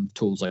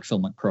tools like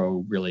Filmic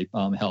Pro really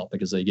help,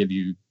 because they give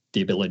you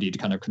the ability to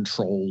kind of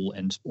control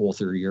and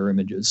author your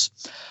images.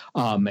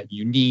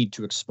 You need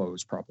to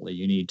expose properly.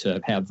 You need to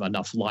have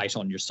enough light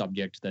on your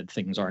subject that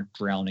things aren't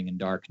drowning in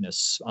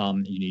darkness.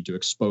 You need to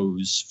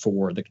expose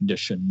for the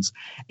conditions,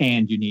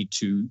 and you need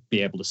to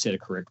be able to set a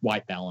correct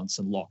white balance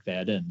and lock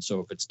that in. So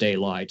if it's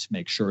daylight,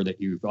 make sure that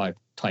you've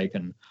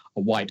taken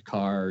a white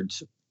card,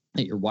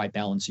 that you're white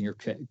balancing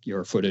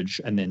your footage,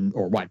 and then,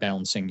 or white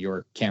balancing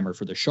your camera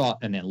for the shot,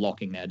 and then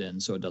locking that in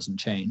so it doesn't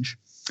change.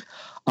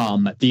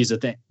 These are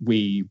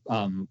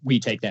we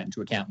take that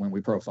into account when we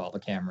profile the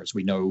cameras.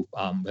 We know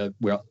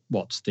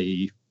what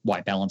the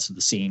white balance of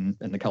the scene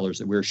and the colors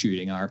that we're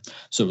shooting are.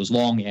 So as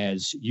long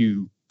as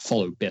you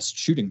follow best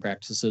shooting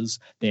practices,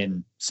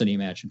 then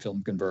Cinematch and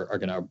Film Convert are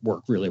going to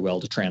work really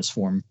well to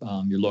transform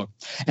your look.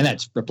 And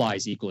that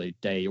applies equally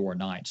day or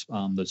night.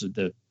 Those are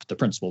the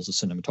principles of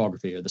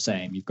cinematography are the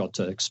same. You've got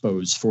to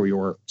expose for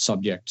your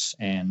subject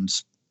and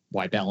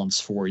white balance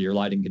for your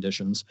lighting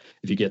conditions.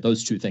 If you get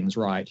those two things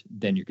right,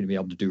 then you're going to be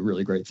able to do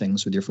really great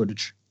things with your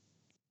footage.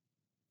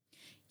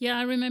 Yeah,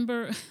 I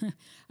remember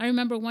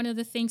one of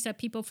the things that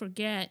people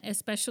forget,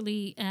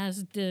 especially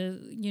as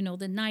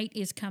the night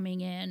is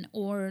coming in,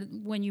 or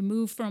when you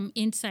move from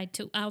inside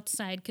to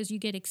outside, because you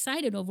get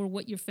excited over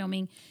what you're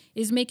filming,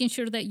 is making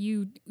sure that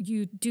you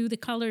do the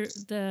color,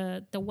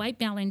 the white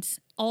balance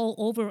all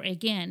over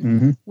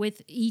again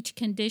with each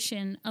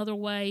condition.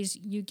 Otherwise,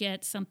 you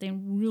get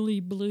something really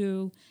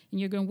blue, and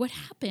you're going, "What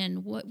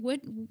happened?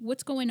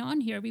 What's going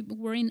on here?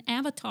 We're in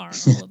Avatar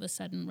all of a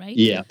sudden, right?"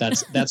 Yeah,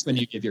 that's when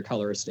you give your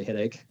colorist a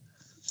headache.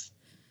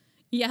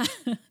 Yeah.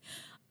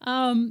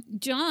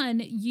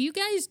 John, you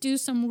guys do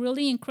some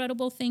really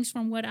incredible things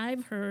from what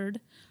I've heard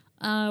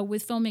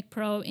with Filmic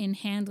Pro in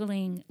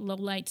handling low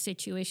light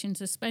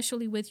situations,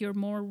 especially with your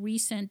more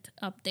recent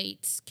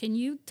updates. Can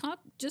you talk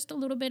just a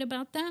little bit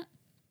about that?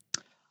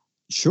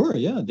 Sure,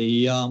 yeah.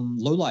 The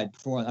low light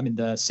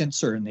the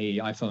sensor in the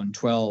iPhone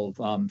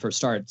 12, for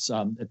starts,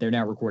 they're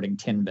now recording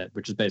 10-bit,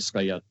 which is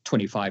basically a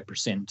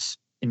 25%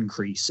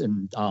 increase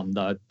in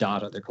the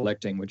data they're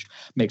collecting, which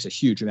makes a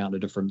huge amount of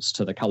difference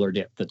to the color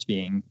depth that's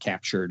being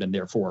captured and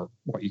therefore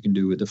what you can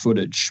do with the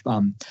footage.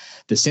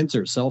 The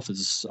sensor itself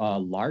is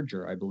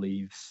larger, I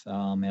believe,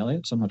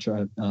 Elliot. So I'm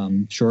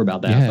not sure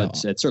about that,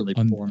 but it certainly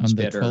performs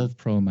better. On the 12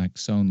 Pro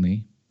Max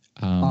only,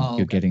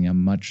 you're getting a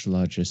much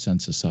larger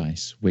sensor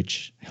size,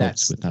 which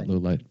helps with that low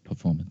light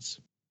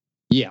performance.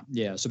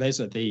 Yeah. So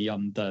basically,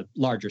 the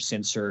larger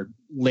sensor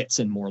lets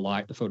in more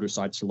light. The photo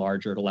sites are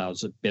larger. It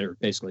allows a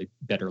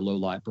better low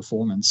light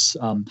performance.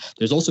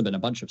 There's also been a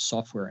bunch of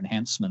software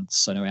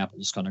enhancements. I know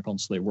Apple's kind of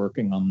constantly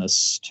working on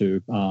this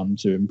to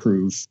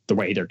improve the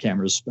way their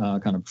cameras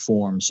kind of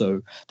perform.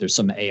 So there's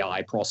some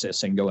AI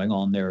processing going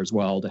on there as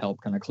well to help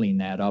kind of clean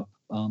that up.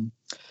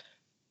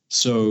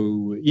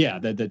 So yeah,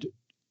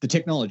 the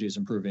technology is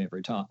improving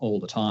all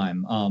the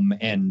time,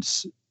 and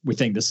we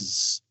think this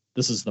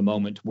is the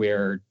moment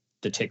where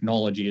the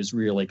technology is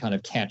really kind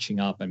of catching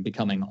up and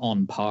becoming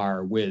on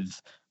par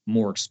with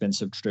more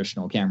expensive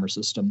traditional camera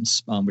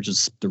systems, which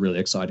is the really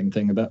exciting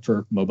thing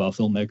for mobile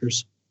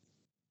filmmakers.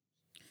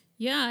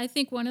 Yeah, I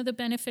think one of the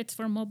benefits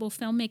for mobile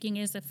filmmaking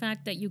is the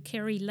fact that you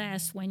carry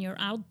less when you're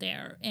out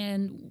there.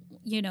 And,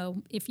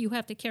 if you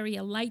have to carry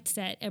a light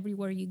set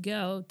everywhere you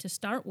go to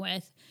start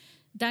with,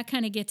 that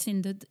kind of gets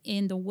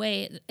in the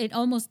way. It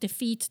almost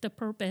defeats the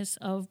purpose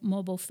of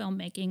mobile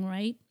filmmaking,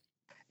 right?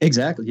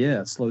 Exactly.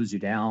 Yeah, it slows you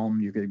down.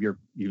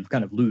 You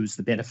kind of lose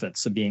the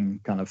benefits of being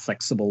kind of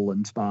flexible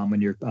and when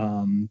you're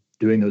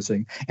doing those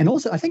things. And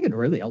also, I think it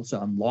really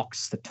also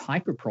unlocks the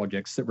type of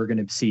projects that we're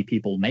going to see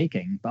people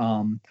making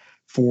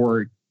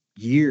for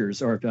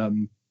years or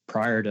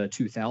prior to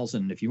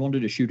 2000. If you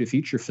wanted to shoot a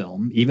feature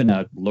film, even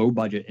a low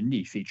budget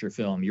indie feature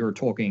film, you're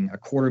talking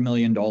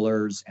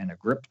 $250,000 and a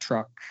grip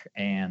truck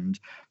and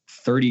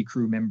 30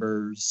 crew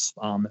members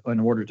in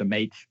order to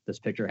make this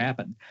picture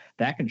happen.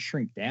 That can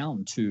shrink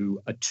down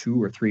to a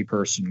 2 or 3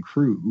 person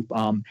crew,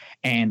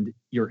 and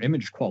your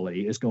image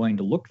quality is going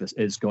to look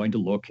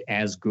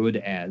as good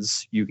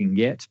as you can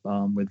get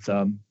with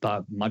a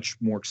much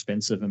more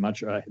expensive and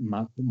much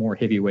more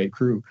heavyweight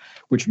crew,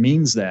 which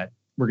means that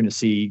we're going to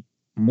see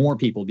more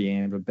people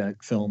being able to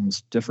make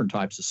films, different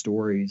types of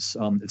stories.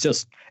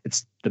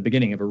 It's the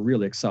beginning of a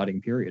really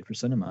exciting period for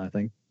cinema, I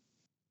think.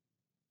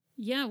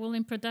 Yeah, well,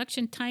 in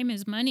production, time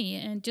is money,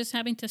 and just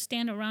having to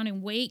stand around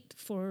and wait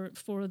for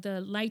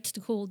the lights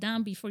to cool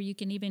down before you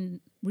can even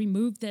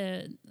remove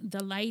the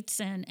lights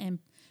and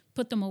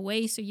put them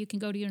away so you can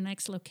go to your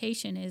next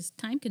location is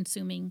time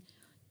consuming,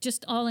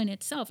 just all in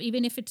itself,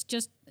 even if it's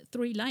just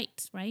 3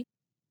 lights, right?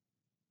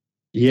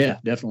 Yeah,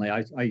 definitely.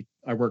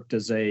 I worked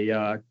as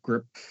a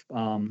grip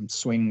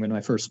swing when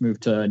I first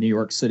moved to New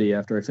York City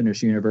after I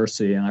finished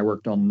university, and I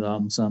worked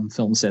on some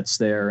film sets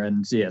there.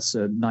 And yes,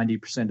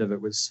 90% of it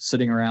was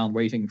sitting around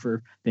waiting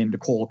for them to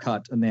call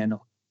cut, and then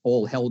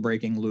all hell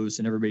breaking loose,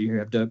 and everybody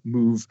have to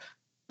move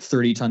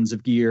 30 tons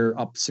of gear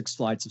up 6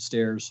 flights of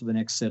stairs for the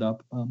next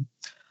setup.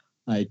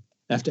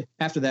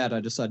 After that, I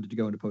decided to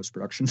go into post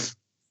production.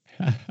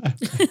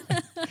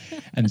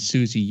 And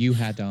Susie, you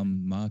had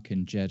Mark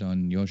and Jed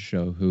on your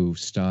show who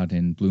starred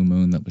in Blue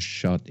Moon that was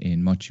shot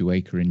in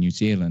Motueka in New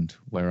Zealand,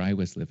 where I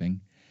was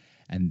living.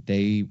 And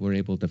they were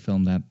able to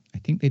film that. I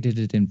think they did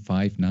it in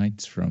 5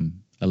 nights from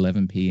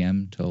 11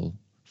 p.m. till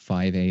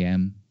 5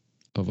 a.m.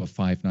 over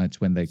 5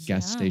 nights when the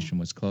gas station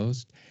was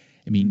closed.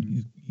 I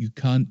mean, you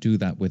can't do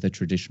that with a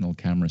traditional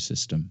camera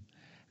system.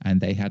 And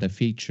they had a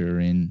feature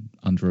in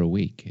under a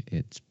week.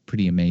 It's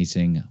pretty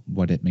amazing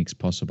what it makes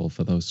possible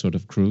for those sort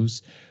of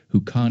crews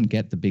who can't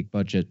get the big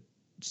budgets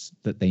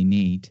that they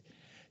need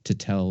to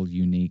tell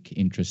unique,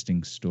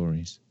 interesting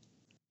stories.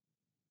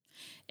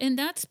 And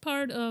that's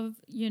part of,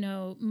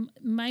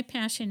 my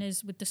passion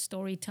is with the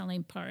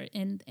storytelling part.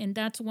 And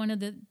that's one of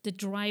the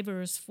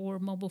drivers for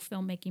mobile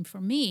filmmaking for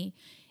me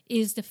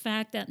is the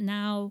fact that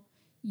now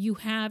you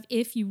have,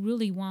 if you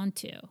really want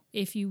to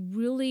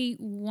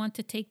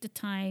take the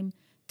time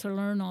to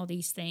learn all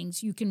these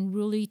things, you can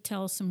really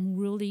tell some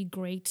really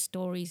great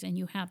stories and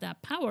you have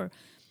that power.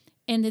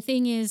 And the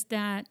thing is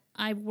that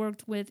I've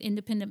worked with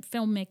independent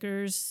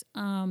filmmakers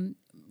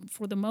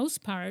for the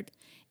most part,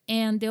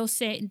 and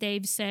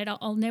they've said, I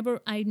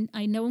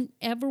don't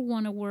ever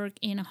want to work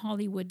in a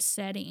Hollywood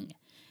setting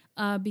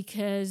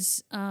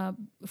because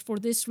for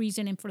this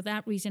reason and for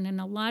that reason. And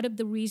a lot of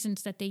the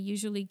reasons that they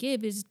usually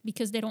give is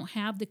because they don't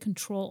have the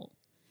control,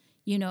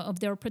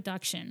 of their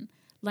production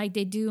like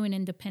they do in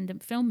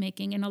independent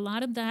filmmaking. And a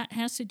lot of that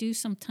has to do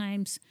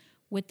sometimes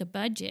with the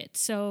budget.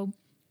 So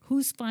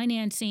who's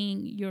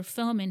financing your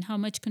film and how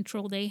much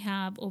control they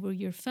have over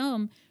your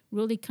film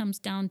really comes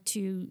down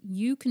to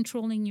you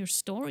controlling your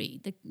story,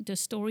 the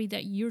story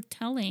that you're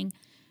telling,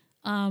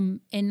 and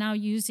now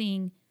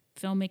using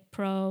Filmic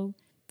Pro,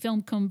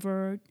 Film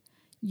Convert,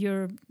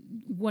 your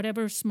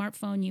whatever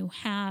smartphone you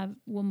have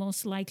will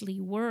most likely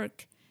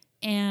work.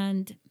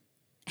 And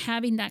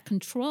having that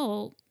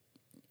control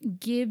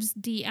gives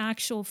the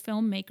actual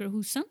filmmaker,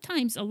 who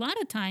sometimes, a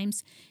lot of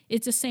times,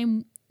 it's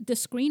the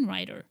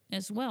screenwriter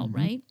as well,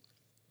 right?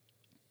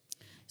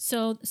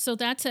 So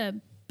that's a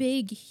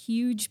big,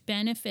 huge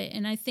benefit.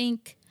 And I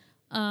think,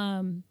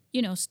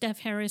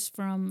 Steph Harris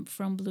from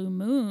Blue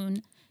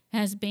Moon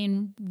has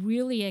been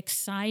really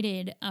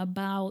excited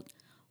about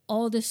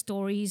all the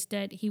stories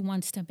that he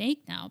wants to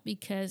make now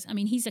because,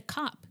 he's a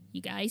cop,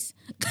 you guys.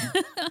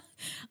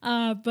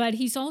 But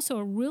he's also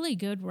a really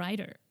good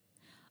writer.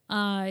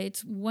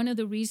 It's one of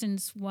the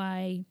reasons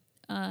why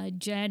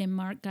Jed and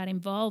Mark got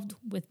involved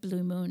with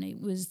Blue Moon.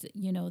 It was,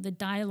 the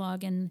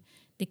dialogue and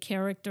the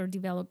character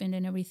development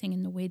and everything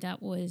in the way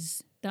that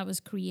was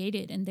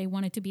created, and they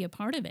wanted to be a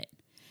part of it.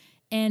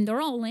 And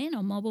they're all in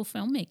on mobile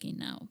filmmaking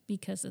now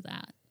because of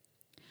that.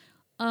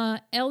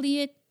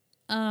 Elliot,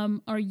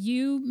 are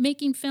you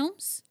making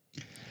films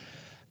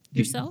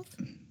yourself?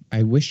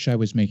 I wish I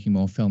was making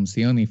more films.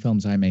 The only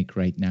films I make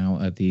right now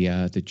are the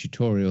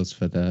tutorials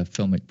for the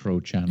Filmic Pro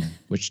channel,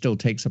 which still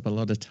takes up a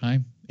lot of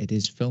time. It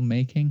is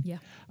filmmaking. Yeah.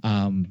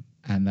 And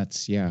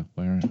that's,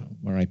 where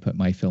I put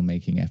my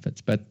filmmaking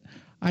efforts. But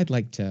I'd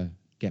like to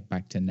get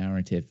back to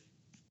narrative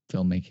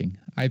filmmaking.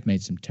 I've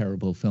made some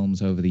terrible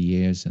films over the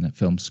years and at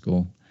film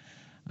school.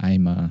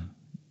 You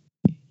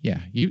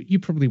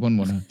probably wouldn't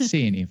want to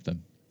see any of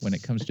them. When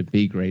it comes to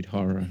B-grade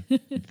horror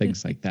and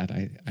things like that,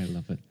 I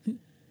love it.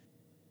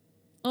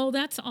 Oh,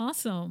 that's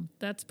awesome.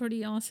 That's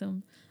pretty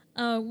awesome.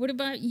 What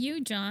about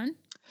you, John?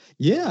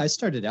 Yeah, I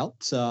started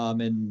out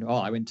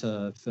I went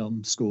to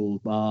film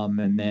school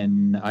and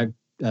then I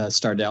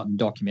started out in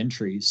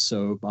documentaries.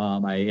 So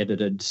I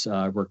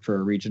worked for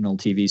a regional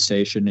TV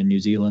station in New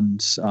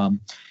Zealand,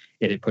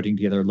 putting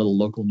together little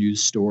local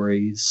news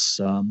stories.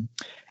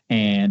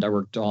 And I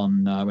worked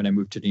on, when I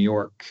moved to New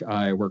York,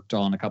 I worked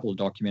on a couple of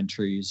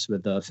documentaries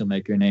with a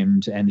filmmaker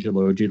named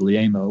Angelo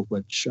Giuliano,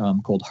 which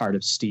called Heart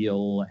of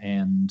Steel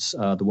and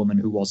The Woman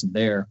Who Wasn't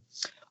There,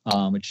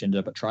 which ended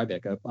up at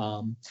Tribeca.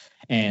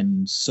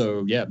 And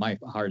so, my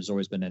heart has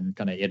always been in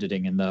kind of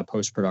editing and the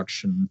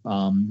post-production.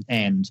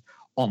 And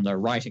on the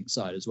writing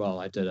side as well,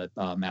 I did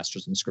a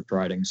master's in script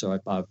writing. So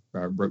I've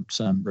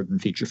written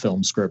feature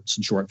film scripts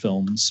and short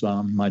films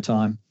in my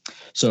time.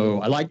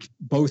 So I like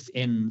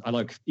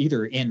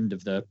either end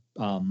of the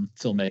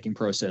filmmaking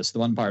process. The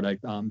one part I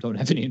don't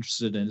have any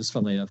interest in is,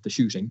 funnily enough, the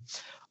shooting.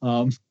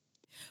 I'll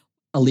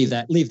leave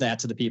that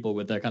to the people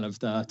with the kind of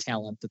the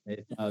talent, the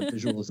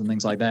visuals and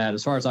things like that.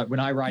 As far as when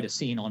I write a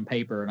scene on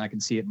paper and I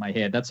can see it in my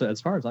head, that's as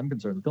far as I'm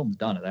concerned, the film's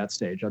done at that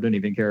stage. I don't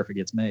even care if it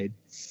gets made.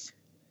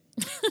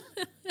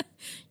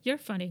 You're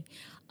funny.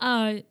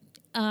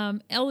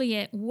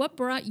 Elliot, what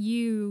brought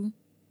you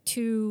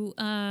to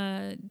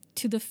the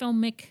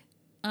Filmic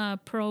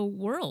Pro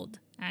world,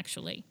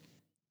 actually?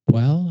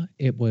 Well,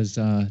 it was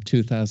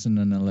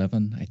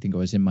 2011. I think I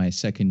was in my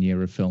second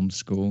year of film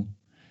school.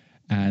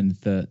 And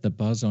the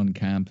buzz on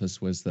campus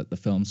was that the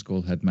film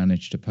school had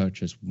managed to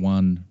purchase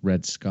one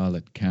Red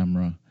Scarlet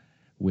camera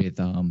with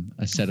a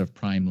set of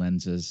prime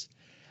lenses.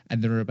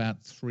 And there were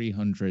about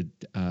 300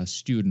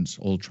 students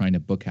all trying to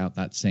book out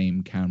that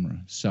same camera.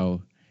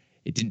 So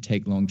it didn't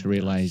take long to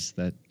realize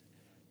that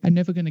I'm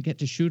never going to get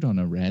to shoot on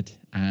a Red,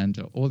 and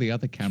all the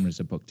other cameras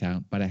are booked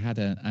out. But I had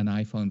an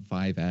iPhone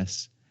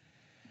 5S,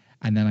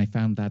 and then I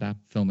found that app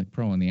Filmic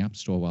Pro in the App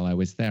Store while I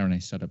was there, and I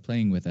started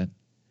playing with it.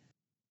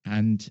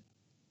 And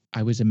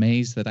I was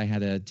amazed that I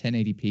had a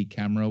 1080p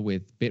camera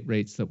with bit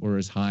rates that were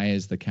as high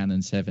as the Canon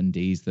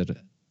 7Ds that,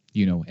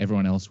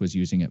 everyone else was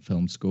using at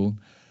film school.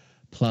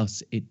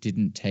 Plus, it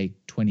didn't take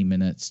 20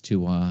 minutes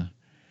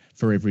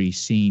for every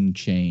scene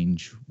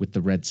change with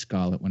the Red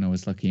Scarlet when I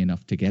was lucky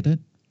enough to get it.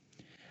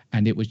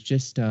 And it was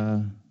just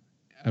a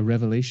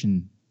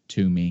revelation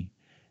to me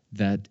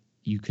that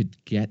you could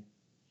get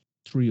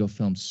through your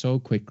film so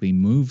quickly,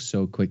 move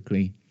so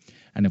quickly.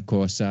 And of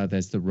course,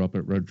 there's the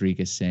Robert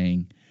Rodriguez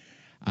saying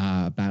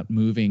about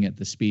moving at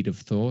the speed of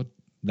thought.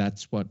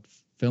 That's what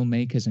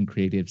filmmakers and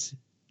creatives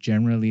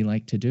generally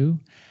like to do.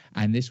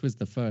 And this was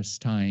the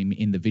first time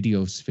in the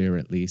video sphere,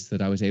 at least,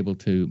 that I was able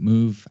to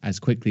move as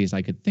quickly as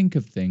I could think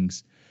of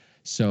things.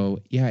 So,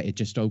 yeah, it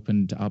just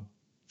opened up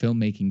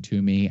filmmaking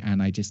to me,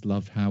 and I just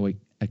loved how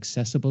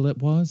accessible it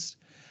was,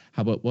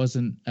 how it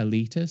wasn't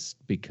elitist,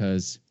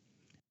 because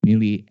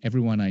nearly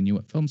everyone I knew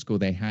at film school,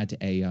 they had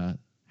a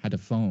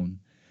phone.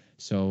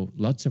 So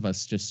lots of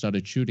us just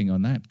started shooting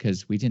on that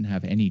because we didn't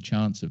have any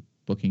chance of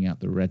booking out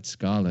the Red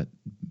Scarlet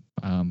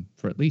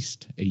for at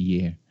least a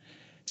year.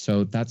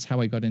 So that's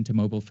how I got into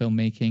mobile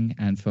filmmaking.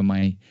 And for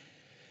my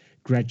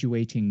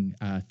graduating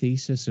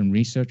thesis and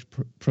research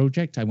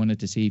project, I wanted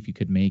to see if you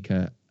could make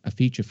a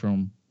feature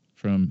film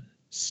from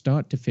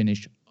start to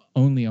finish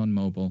only on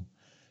mobile.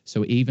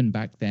 So even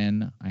back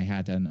then, I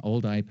had an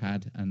old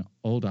iPad, an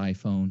old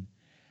iPhone,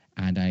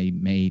 and I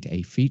made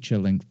a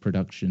feature-length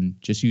production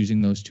just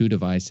using those two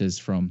devices,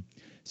 from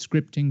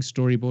scripting,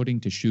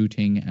 storyboarding, to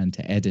shooting, and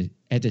to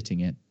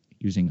editing it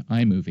using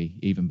iMovie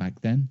even back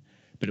then.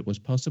 But it was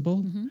possible,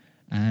 Mm-hmm.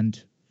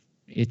 and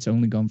it's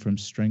only gone from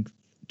strength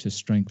to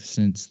strength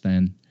since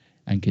then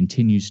and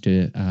continues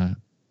to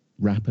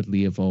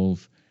rapidly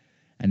evolve.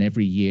 And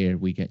every year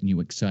we get new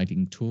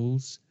exciting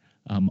tools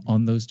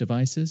on those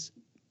devices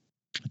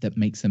that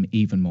makes them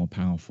even more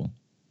powerful.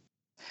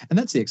 And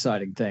that's the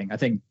exciting thing. I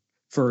think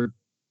for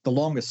the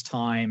longest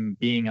time,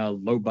 being a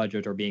low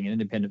budget or being an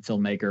independent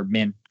filmmaker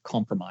meant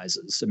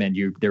compromises. I mean,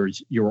 you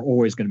were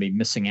always going to be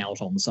missing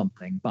out on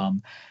something.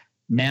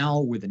 Now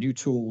with the new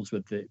tools,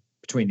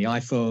 between the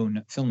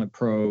iPhone, Filmic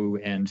Pro,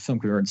 and Film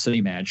Converter and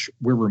Cinematch,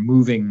 we're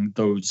removing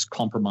those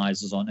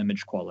compromises on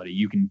image quality.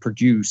 You can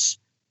produce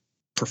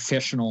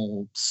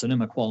professional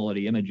cinema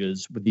quality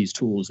images with these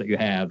tools that you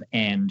have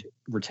and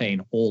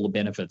retain all the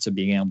benefits of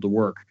being able to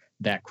work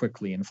that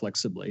quickly and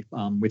flexibly.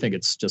 We think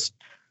it's just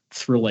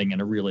thrilling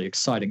and a really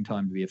exciting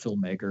time to be a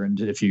filmmaker. And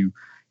if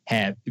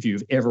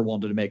you've ever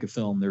wanted to make a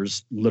film,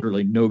 there's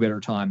literally no better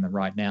time than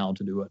right now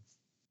to do it.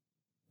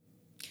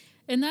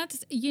 And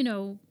that's,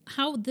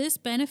 how this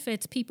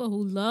benefits people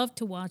who love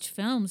to watch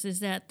films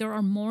is that there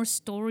are more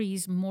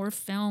stories, more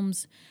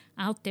films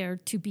out there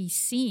to be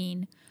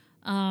seen.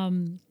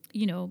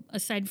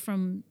 Aside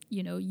from,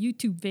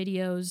 YouTube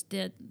videos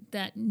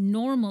that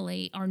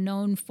normally are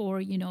known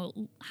for,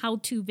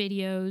 how-to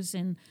videos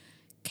and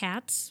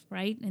cats,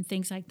 right? And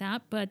things like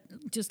that, but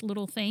just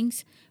little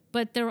things.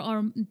 But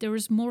there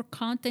is more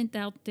content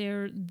out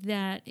there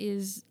that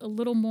is a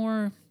little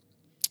more,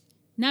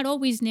 not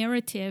always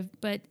narrative,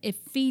 but it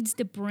feeds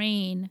the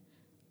brain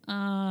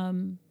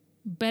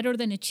better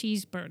than a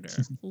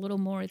cheeseburger. A little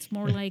more. It's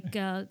more like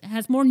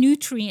has more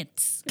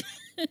nutrients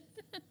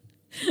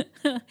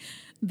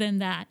than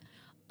that.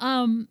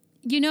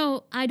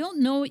 I don't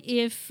know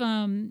if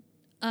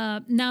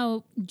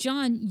now,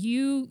 John,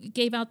 you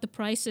gave out the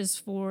prices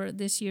for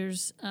this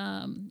year's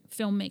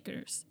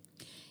filmmakers,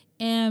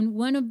 and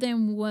one of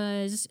them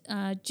was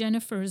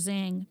Jennifer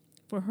Zhang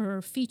for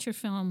her feature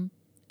film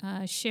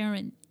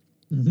Sharon.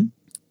 Mm-hmm.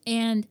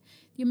 And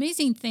the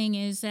amazing thing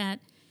is that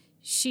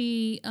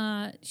she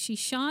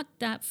shot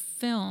that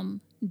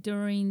film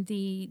during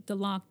the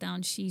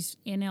lockdown. She's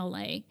in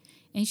LA,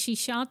 and she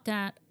shot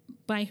that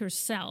by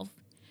herself.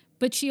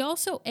 But she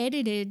also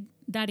edited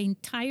that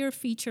entire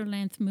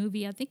feature-length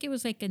movie. I think it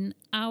was like an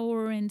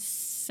hour and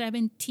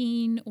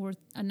 17 or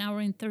an hour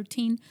and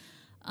 13.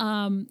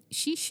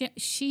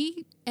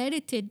 She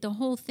edited the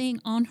whole thing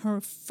on her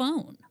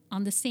phone,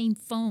 on the same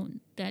phone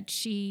that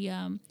she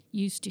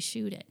used to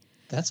shoot it.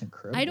 That's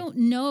incredible. I don't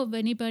know of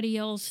anybody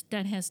else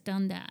that has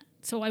done that.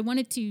 So I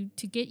wanted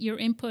to get your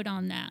input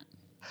on that.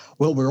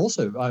 Well, we're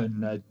also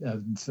Filmic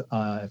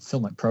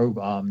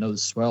Pro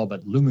knows as well,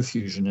 but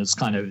LumaFusion is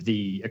kind of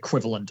the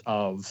equivalent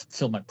of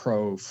Filmic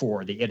Pro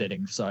for the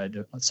editing side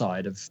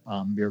of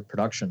your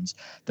productions.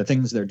 The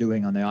things they're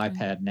doing on the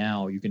iPad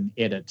now, you can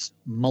edit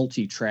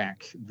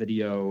multi-track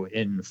video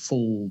in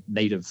full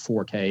native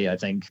 4K, I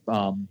think,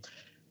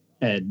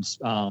 and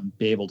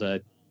be able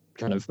to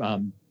kind of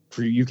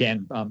you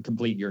can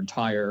complete your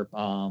entire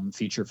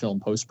feature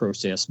film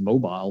post-process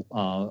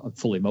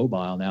fully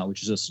mobile now,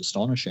 which is just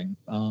astonishing.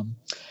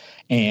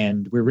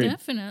 And we're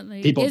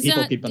definitely people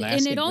keep on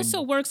asking, and it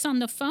also works on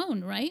the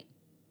phone, right?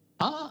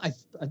 Are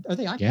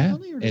they iPad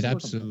only? Or does it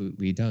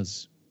absolutely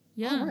does.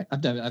 Yeah. right. I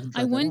haven't I tried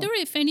that wonder out.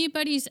 if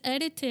anybody's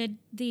edited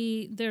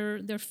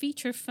their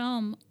feature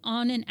film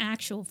on an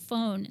actual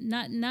phone,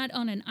 not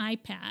on an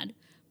iPad,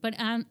 but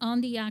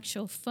on the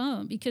actual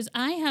phone, because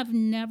I have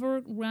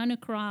never run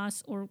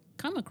across or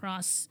come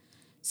across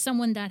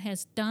someone that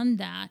has done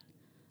that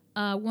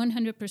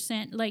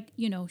 100%, like,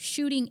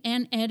 shooting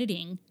and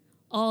editing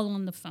all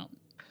on the phone.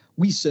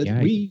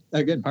 Yeah,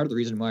 Again, part of the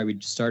reason why we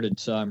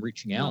started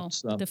reaching Well,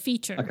 out the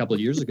feature. a couple of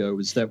years ago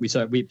was that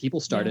people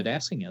started Yeah.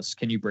 asking us,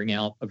 can you bring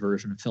out a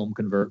version of Film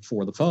Convert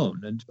for the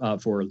phone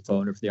and for the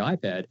phone or for the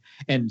iPad?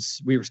 And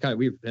we were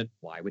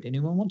why would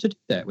anyone want to do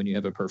that when you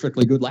have a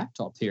perfectly good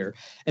laptop here?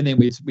 And then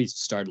we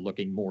started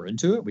looking more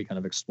into it. We kind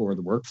of explored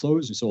the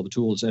workflows, we saw the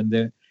tools,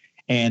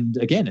 and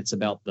again, it's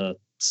about the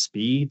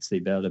speeds, the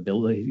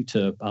ability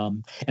to,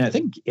 and I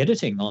think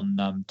editing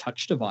on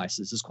touch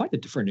devices is quite a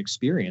different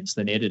experience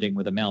than editing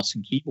with a mouse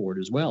and keyboard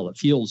as well. It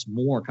feels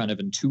more kind of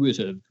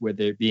intuitive, where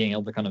they're being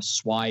able to kind of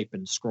swipe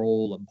and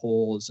scroll and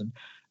pause and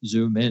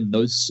zoom in.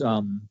 Those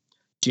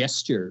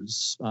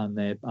gestures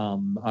that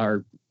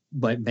are,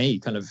 but may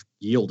kind of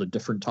yield a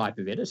different type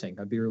of editing.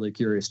 I'd be really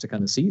curious to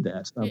kind of see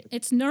that.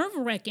 It's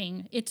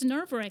nerve-wracking. It's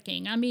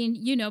nerve-wracking. I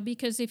mean,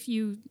 because if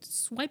you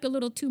swipe a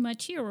little too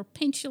much here or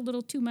pinch a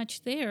little too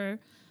much there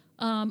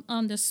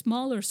on the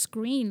smaller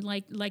screen,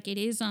 like it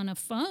is on a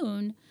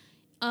phone,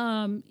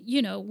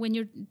 when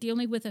you're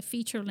dealing with a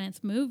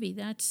feature-length movie,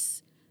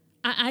 that's...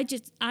 I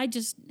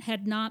just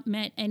had not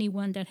met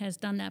anyone that has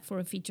done that for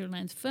a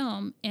feature-length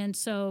film. And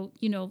so,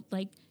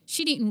 like,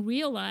 she didn't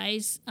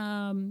realize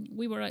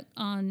we were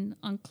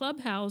on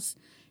Clubhouse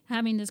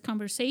having this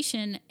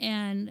conversation,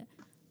 and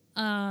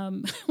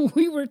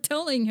we were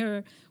telling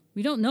her,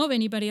 we don't know of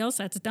anybody else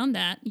that's done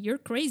that. You're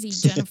crazy,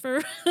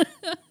 Jennifer.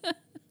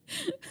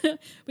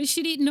 But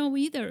she didn't know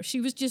either. She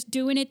was just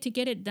doing it to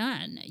get it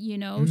done.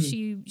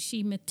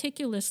 She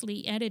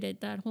meticulously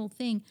edited that whole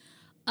thing.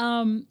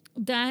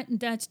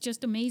 That's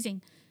just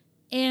amazing.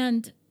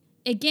 And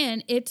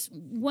again, it's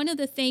one of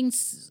the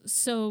things.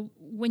 So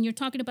when you're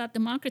talking about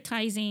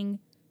democratizing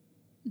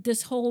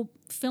this whole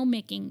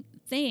filmmaking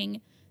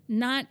thing,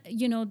 not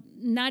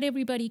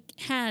everybody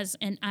has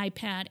an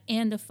iPad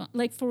and a phone.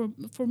 Like for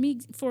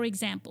me, for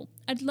example,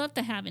 I'd love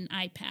to have an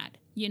iPad,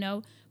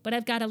 but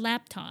I've got a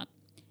laptop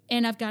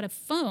and I've got a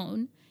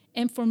phone.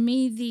 And for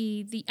me,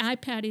 the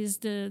iPad is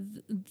the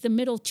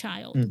middle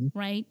child,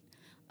 right?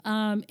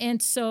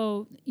 And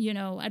so,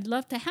 I'd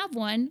love to have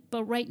one,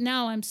 but right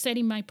now I'm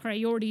setting my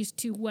priorities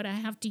to what I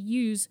have to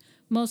use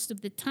most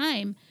of the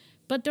time.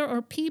 But there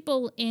are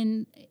people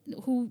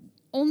who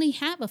only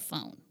have a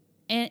phone,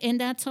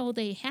 and that's all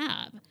they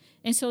have.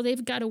 And so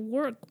they've got to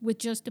work with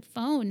just a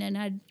phone. And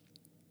I'd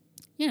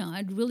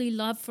really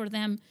love for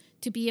them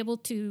to be able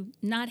to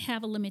not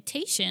have a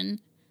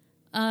limitation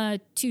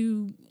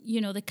to,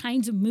 the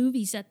kinds of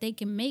movies that they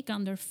can make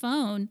on their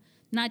phone,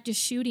 not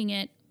just shooting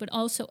it, but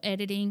also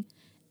editing.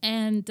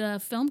 And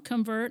Film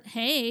Convert,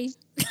 hey,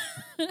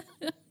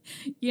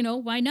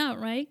 why not,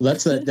 right?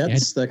 That's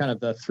the kind of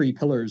the three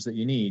pillars that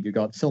you need. You've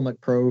got Filmic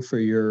Pro for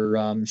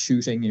your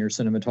shooting, your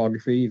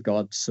cinematography. You've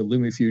got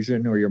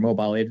LumaFusion or your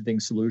mobile editing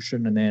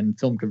solution, and then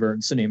Film Convert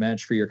and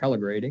Cinematch for your color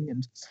grading.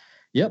 And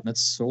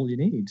that's all you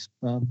need.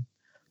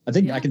 I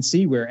think I can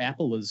see where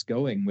Apple is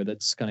going with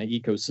its kind of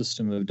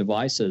ecosystem of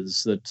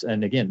devices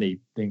and again, the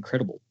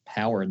incredible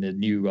power in the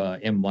new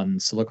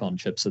M1 silicon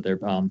chips that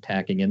they're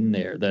packing in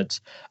there, that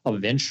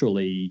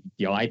eventually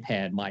the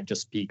iPad might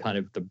just be kind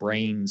of the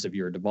brains of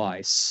your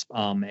device.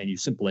 And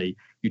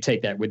you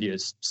take that with you,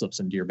 it slips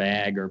into your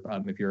bag, or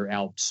if you're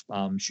out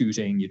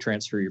shooting, you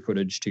transfer your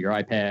footage to your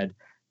iPad,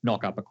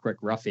 knock up a quick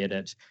rough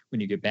edit. When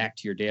you get back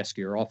to your desk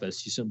or your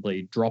office, you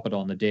simply drop it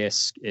on the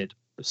desk. It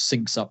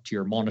syncs up to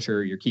your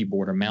monitor, your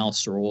keyboard or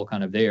mouse are all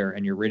kind of there,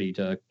 and you're ready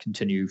to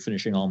continue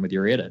finishing on with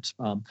your edit.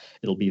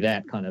 It'll be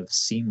that kind of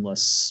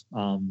seamless.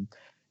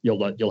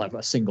 You'll have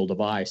a single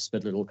device,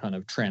 but it'll kind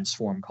of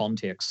transform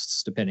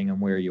contexts depending on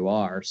where you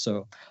are.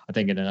 So I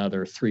think in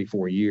another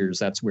 3-4 years,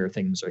 that's where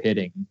things are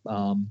heading.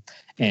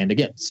 And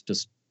again, it's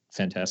just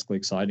fantastically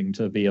exciting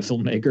to be a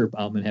filmmaker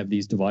and have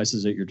these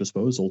devices at your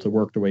disposal to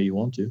work the way you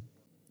want to.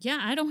 Yeah,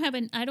 I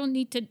don't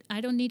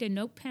need a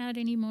notepad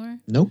anymore.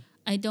 Nope.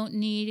 I don't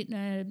need,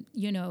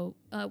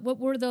 what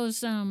were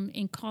those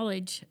in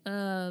college?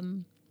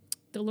 The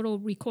little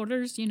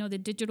recorders, the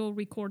digital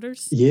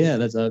recorders. Yeah,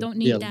 that's don't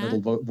need that.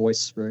 Little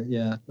voice, right?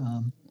 Yeah.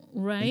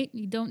 Right.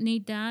 You don't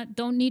need that.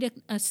 Don't need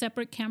a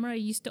separate camera. I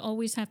used to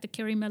always have to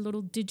carry my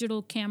little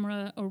digital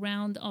camera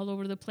around all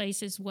over the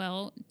place as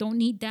well. Don't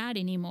need that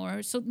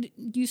anymore. So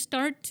you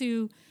start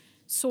to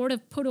sort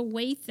of put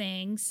away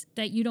things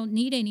that you don't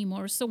need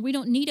anymore. So we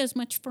don't need as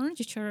much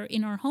furniture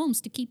in our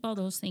homes to keep all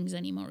those things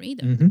anymore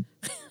either. Mm-hmm.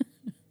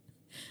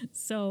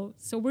 So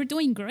we're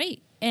doing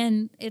great.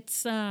 And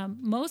it's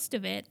most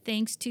of it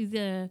thanks to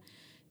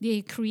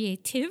the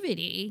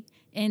creativity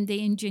and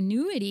the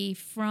ingenuity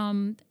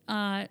from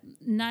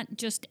not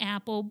just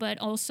Apple, but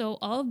also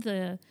all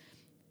the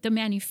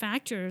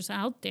manufacturers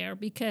out there.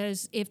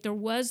 Because if there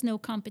was no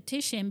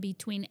competition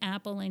between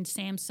Apple and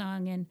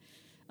Samsung and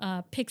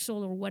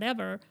Pixel or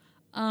whatever,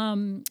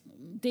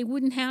 they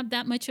wouldn't have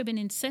that much of an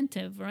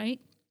incentive, right?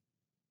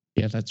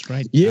 Yeah, that's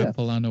right. Yeah.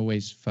 Apple aren't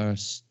always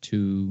first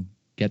to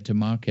get to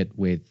market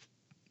with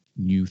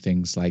new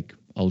things like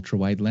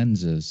ultra-wide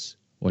lenses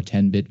or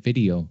 10-bit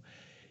video.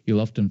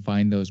 You'll often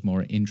find those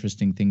more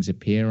interesting things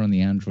appear on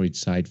the Android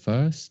side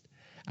first,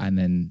 and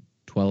then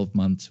 12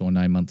 months or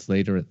 9 months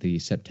later at the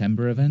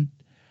September event,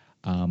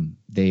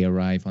 they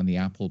arrive on the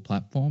Apple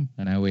platform.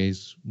 And I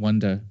always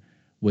wonder,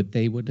 would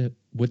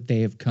they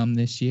have come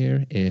this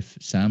year if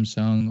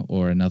Samsung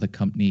or another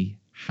company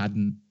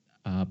hadn't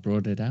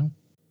brought it out?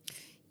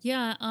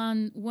 Yeah,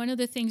 one of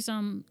the things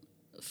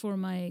for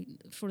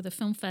the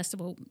film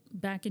festival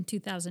back in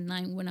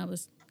 2009 when I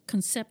was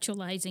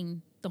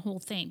conceptualizing the whole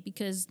thing,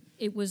 because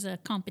it was a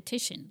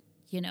competition,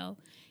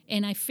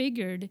 and I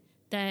figured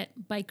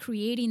that by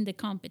creating the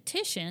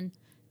competition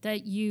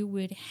that you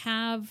would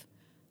have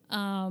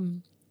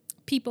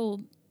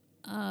people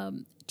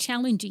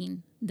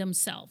challenging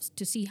themselves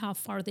to see how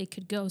far they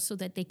could go so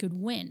that they could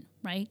win,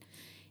 right?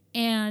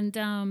 And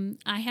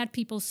I had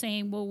people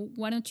saying, well,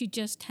 why don't you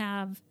just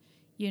have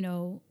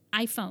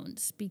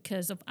iPhones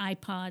because of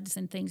iPods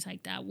and things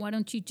like that? Why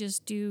don't you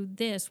just do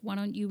this? Why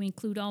don't you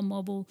include all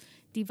mobile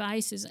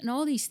devices and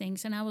all these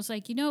things? And I was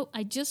like,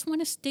 I just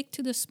want to stick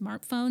to the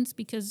smartphones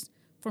because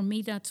for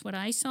me, that's what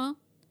I saw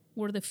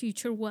where the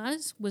future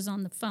was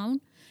on the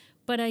phone.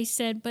 But I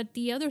said, but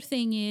the other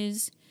thing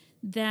is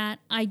that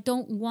I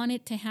don't want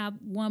it to have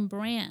one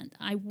brand.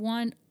 I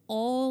want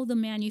all the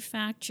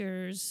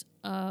manufacturers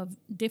of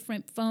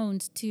different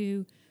phones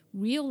to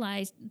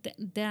realize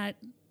that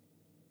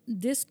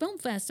this film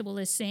festival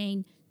is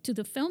saying to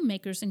the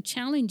filmmakers and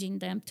challenging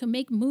them to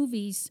make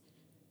movies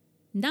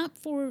not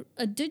for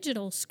a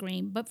digital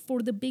screen, but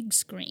for the big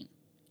screen,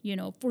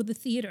 for the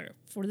theater,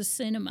 for the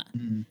cinema,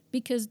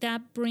 because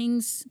that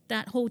brings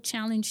that whole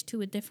challenge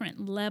to a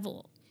different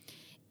level.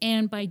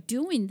 And by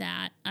doing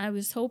that, I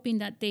was hoping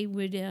that they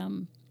would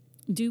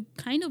do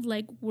kind of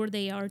like where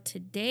they are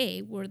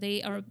today, where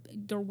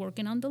they're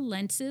working on the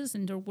lenses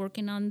and they're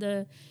working on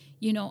the,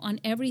 on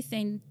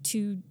everything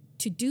to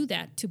do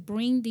that, to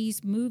bring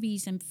these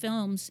movies and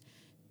films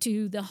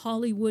to the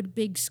Hollywood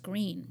big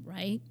screen,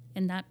 right?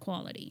 And that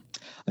quality.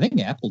 I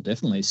think Apple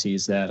definitely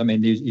sees that. I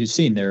mean, you've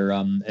seen their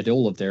at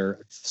all of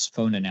their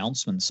phone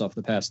announcements of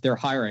the past. They're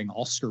hiring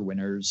Oscar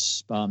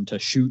winners to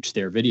shoot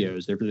their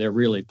videos. They're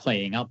really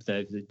playing up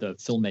the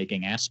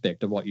filmmaking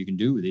aspect of what you can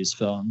do with these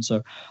films.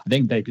 So I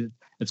think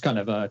it's kind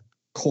of a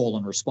call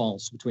and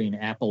response between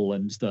Apple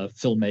and the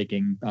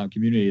filmmaking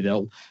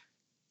community.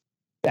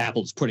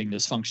 Apple's putting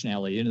this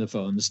functionality into the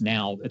phones.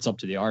 Now it's up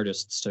to the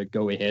artists to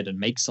go ahead and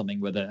make something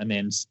with it, and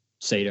then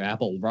say to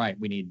Apple, right,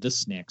 we need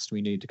this next.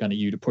 We need to kind of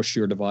you to push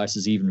your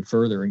devices even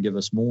further and give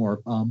us more.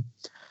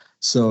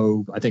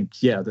 So I think,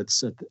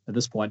 that's at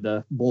this point,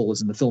 the ball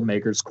is in the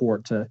filmmaker's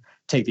court to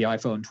take the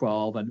iPhone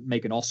 12 and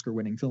make an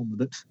Oscar-winning film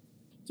with it.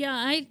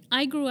 Yeah,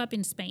 I grew up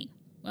in Spain.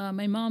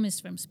 My mom is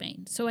from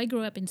Spain, so I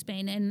grew up in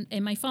Spain,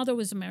 and my father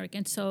was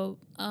American. So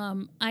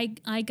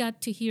I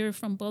got to hear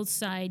from both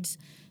sides,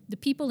 the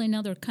people in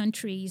other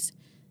countries,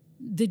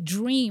 the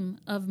dream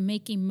of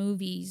making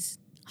movies,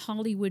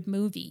 Hollywood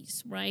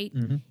movies, right?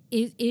 Mm-hmm.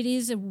 It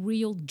is a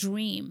real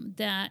dream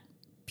that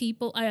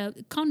people,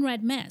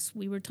 Conrad Mess,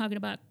 we were talking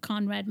about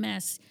Conrad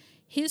Mess,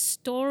 his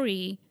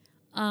story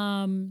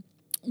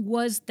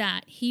was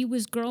that he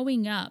was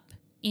growing up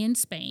in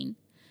Spain,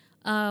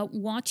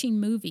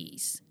 watching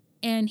movies,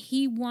 and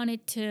he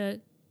wanted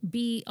to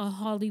be a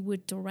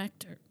Hollywood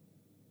director,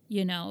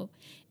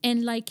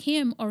 and like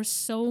him are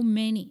so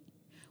many,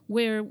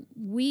 where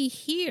we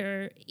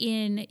here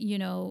in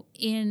the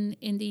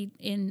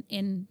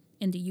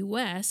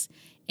U.S.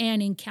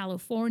 and in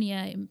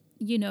California,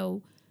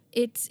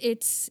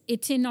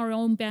 it's in our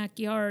own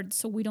backyard,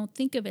 so we don't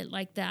think of it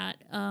like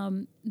that.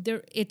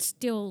 It's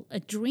still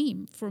a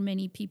dream for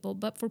many people,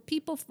 but for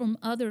people from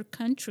other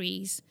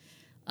countries,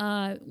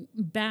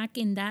 back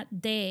in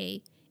that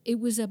day, it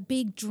was a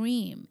big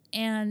dream,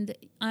 and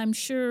I'm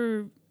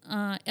sure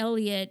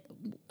Elliot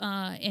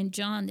and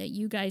John, that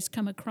you guys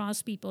come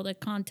across people that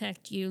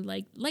contact you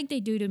like they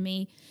do to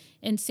me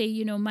and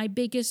say, my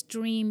biggest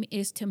dream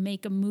is to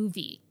make a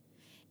movie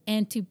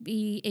and to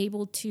be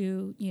able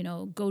to,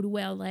 go to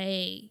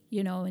LA,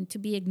 and to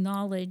be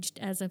acknowledged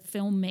as a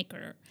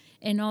filmmaker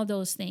and all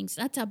those things.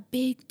 That's a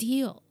big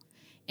deal.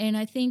 And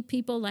I think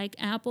people like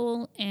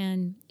Apple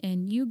and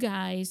you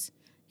guys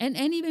and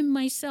even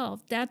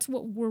myself, that's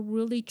what we're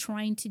really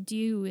trying to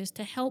do, is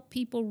to help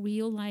people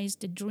realize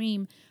the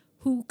dream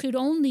who could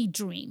only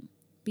dream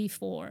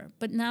before.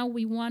 But now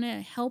we want to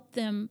help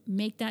them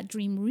make that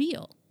dream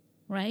real,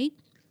 right?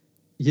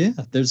 Yeah,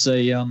 there's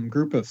a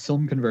group of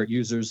Film Convert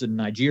users in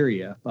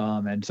Nigeria,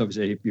 and so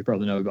you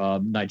probably know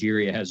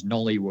Nigeria has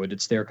Nollywood.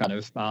 It's their kind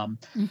of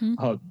Mm-hmm.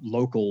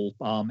 local,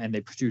 and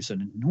they produce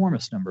an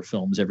enormous number of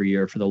films every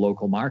year for the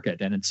local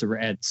market. And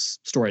it's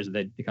stories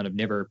that they kind of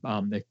never.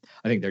 I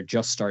think they're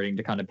just starting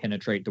to kind of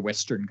penetrate the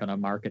Western kind of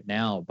market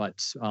now,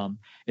 but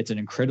it's an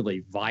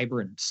incredibly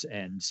vibrant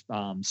and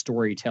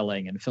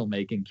storytelling and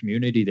filmmaking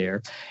community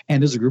there.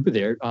 And there's a group of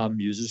their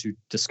users who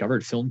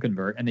discovered Film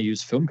Convert, and they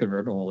use Film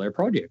Convert on all their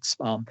projects.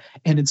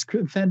 And it's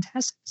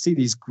fantastic to see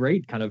these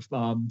great kind of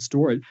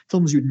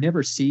films you'd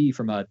never see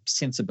from a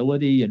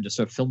sensibility and just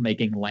a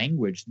filmmaking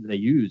language that they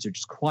use. They're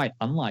just quite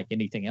unlike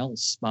anything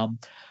else.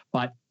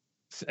 But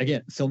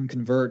again, Film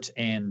Convert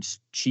and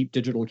cheap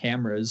digital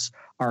cameras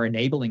are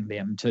enabling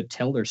them to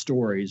tell their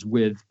stories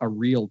with a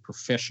real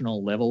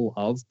professional level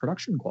of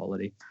production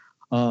quality.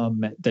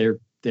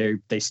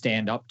 They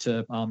stand up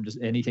to just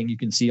anything you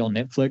can see on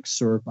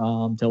Netflix or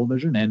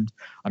television, and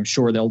I'm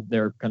sure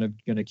they're kind of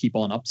going to keep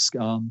on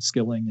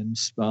skilling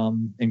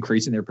and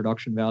increasing their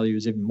production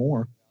values even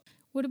more.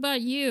 What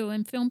about you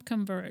and Film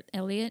Convert,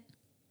 Elliot?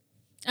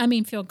 I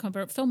mean, Film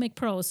Convert, Filmic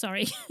Pro.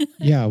 Sorry.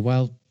 Yeah,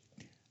 well,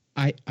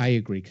 I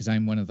agree because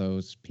I'm one of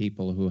those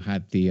people who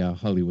had the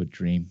Hollywood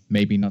dream.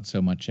 Maybe not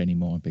so much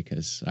anymore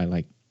because I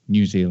like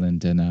New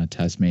Zealand and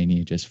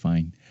Tasmania just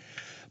fine.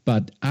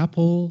 But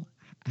Apple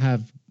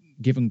have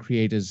given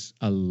creators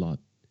a lot.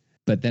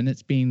 But then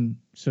it's been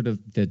sort of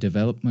the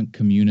development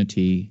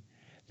community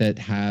that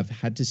have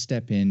had to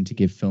step in to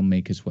give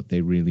filmmakers what they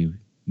really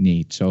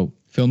need. So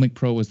Filmic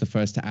Pro was the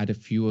first to add a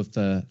few of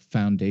the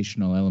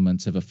foundational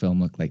elements of a film,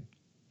 like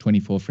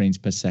 24 frames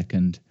per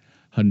second,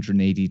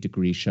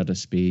 180-degree shutter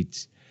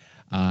speeds.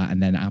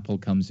 And then Apple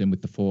comes in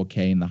with the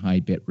 4K and the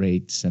high bit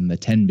rates and the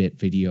 10-bit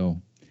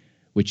video,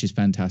 which is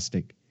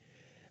fantastic.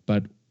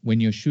 But when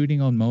you're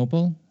shooting on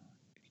mobile,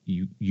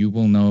 you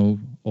will know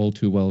all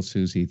too well,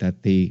 Susie, that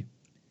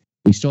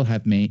we still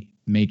have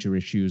major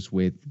issues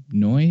with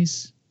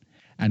noise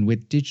and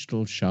with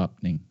digital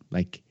sharpening.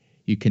 Like,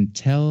 you can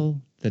tell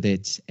that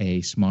it's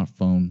a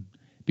smartphone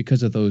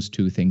because of those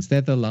two things. They're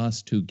the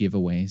last two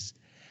giveaways.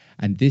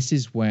 And this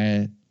is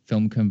where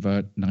Film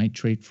Convert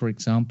Nitrate, for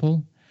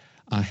example,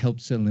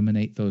 helps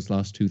eliminate those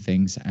last two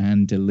things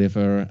and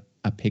deliver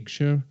a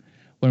picture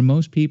where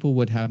most people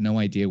would have no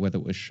idea whether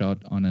it was shot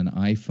on an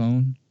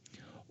iPhone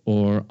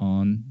or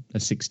on a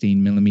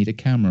 16mm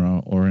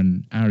camera or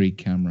an ARRI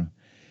camera,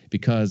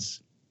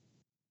 because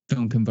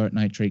Film Convert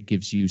Nitrate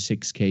gives you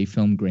 6K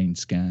film grain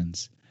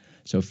scans.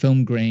 So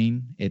film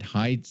grain, it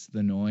hides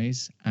the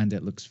noise and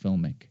it looks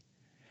filmic.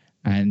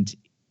 And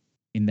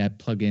in their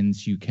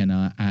plugins, you can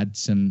add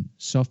some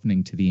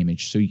softening to the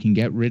image. So you can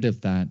get rid of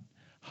that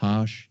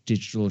harsh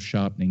digital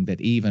sharpening that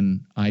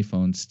even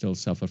iPhones still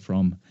suffer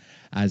from,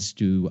 as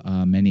do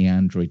many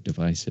Android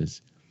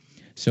devices.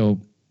 So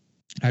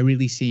I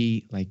really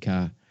see like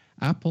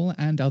Apple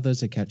and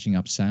others are catching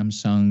up.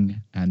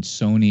 Samsung and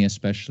Sony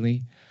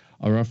especially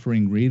are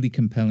offering really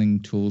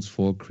compelling tools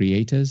for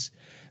creators,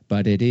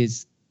 but it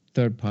is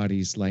third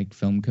parties like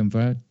Film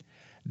Convert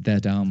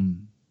that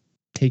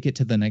take it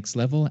to the next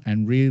level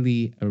and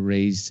really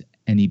erase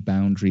any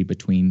boundary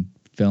between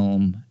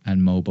film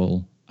and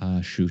mobile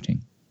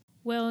shooting.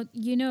 Well,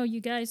 you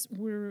guys,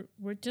 we're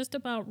just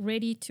about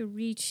ready to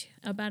reach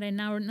about an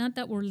hour. Not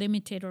that we're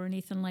limited or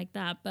anything like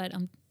that, but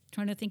I'm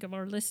trying to think of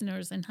our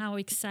listeners and how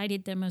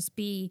excited they must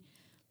be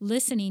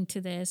listening to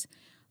this.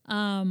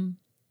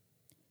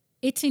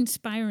 It's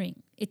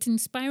inspiring. It's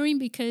inspiring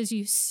because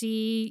you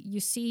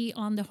see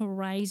on the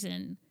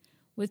horizon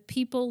with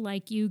people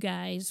like you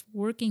guys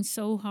working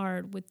so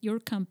hard with your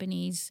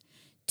companies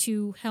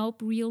to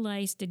help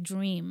realize the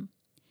dream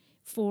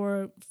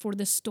for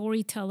the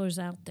storytellers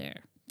out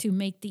there, to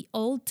make the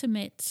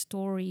ultimate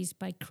stories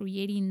by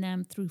creating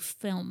them through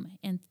film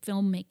and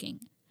filmmaking,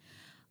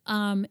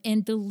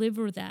 and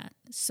deliver that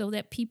so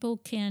that people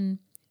can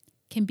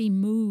be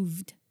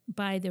moved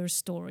by their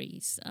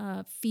stories,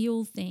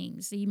 feel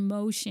things,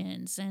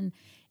 emotions,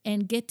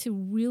 and get to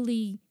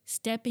really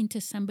step into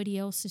somebody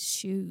else's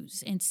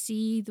shoes and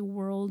see the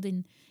world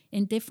in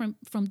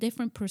from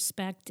different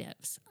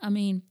perspectives. I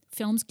mean,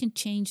 films can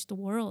change the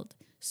world.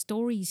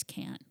 Stories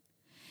can.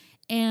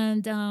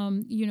 And,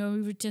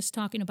 we were just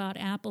talking about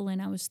Apple,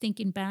 and I was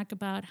thinking back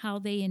about how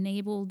they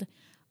enabled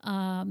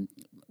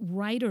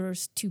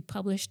writers to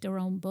publish their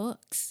own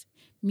books,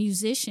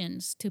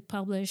 musicians to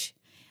publish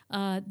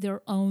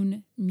their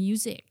own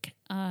music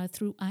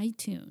through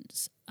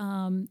iTunes.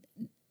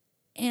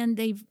 And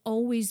they've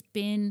always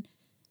been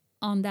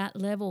on that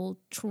level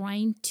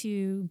trying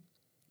to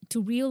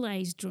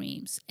realize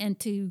dreams.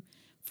 And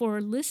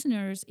for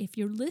listeners, if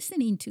you're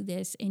listening to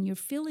this and you're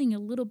feeling a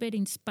little bit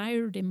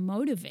inspired and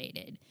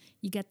motivated,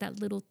 you got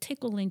that little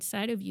tickle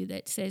inside of you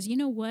that says, you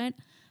know what?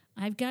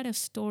 I've got a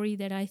story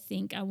that I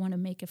think I want to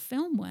make a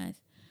film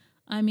with.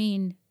 I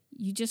mean,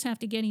 you just have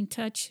to get in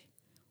touch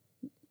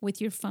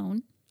with your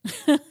phone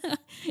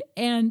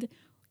and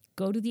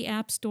go to the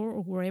App Store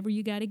or wherever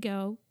you got to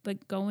go,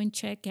 but go and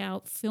check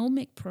out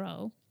Filmic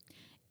Pro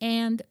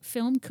and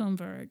Film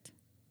Convert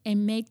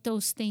and make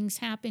those things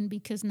happen,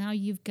 because now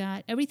you've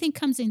got everything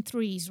comes in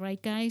threes,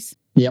 right, guys?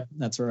 Yep,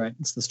 that's right.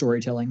 It's the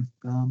storytelling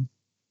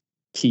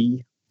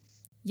key.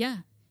 Yeah.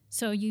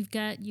 So you've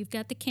got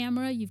the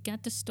camera, you've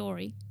got the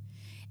story,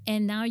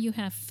 and now you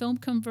have Film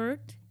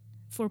Convert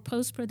for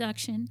post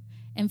production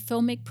and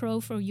Filmic Pro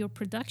for your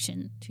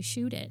production to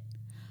shoot it.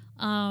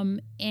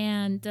 And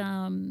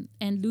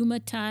Luma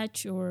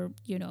Touch, or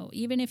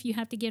even if you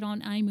have to get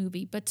on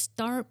iMovie, but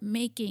start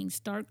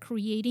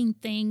creating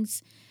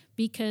things,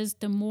 because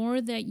the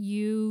more that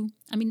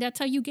that's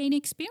how you gain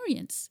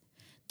experience.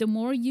 The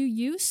more you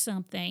use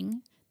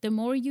something, the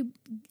more you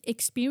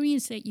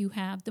experience that you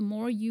have, the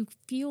more you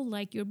feel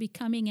like you're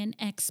becoming an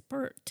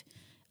expert.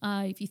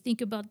 If you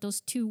think about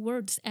those two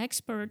words,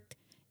 expert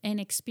and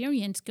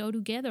experience go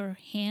together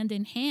hand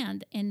in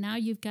hand, and now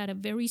you've got a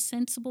very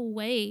sensible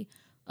way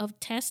of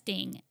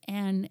testing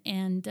and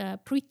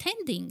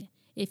pretending,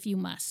 if you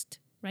must.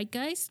 Right,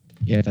 guys?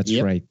 Yeah, that's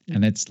right.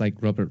 And it's like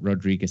Robert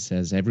Rodriguez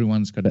says,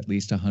 everyone's got at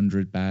least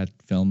 100 bad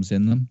films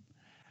in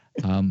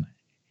them.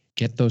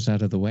 Get those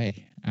out of the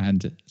way.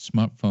 And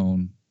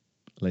smartphone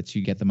lets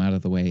you get them out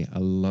of the way a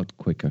lot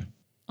quicker.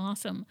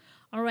 Awesome.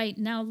 All right,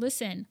 now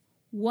listen,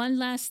 one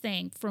last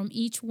thing from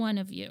each one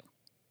of you.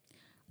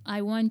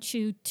 I want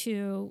you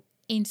to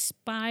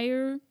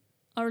inspire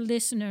our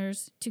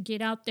listeners to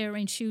get out there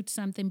and shoot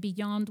something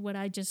beyond what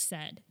I just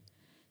said.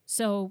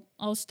 So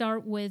I'll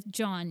start with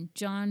John.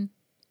 John,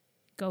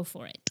 go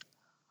for it.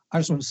 I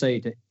just want to say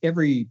to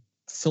every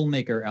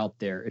filmmaker out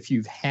there, if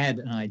you've had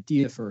an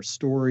idea for a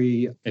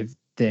story,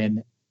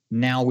 then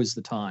now is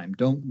the time.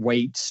 Don't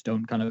wait.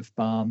 Don't kind of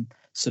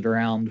sit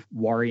around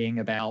worrying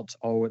about,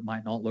 it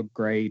might not look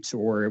great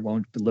or it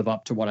won't live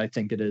up to what I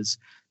think it is.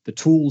 The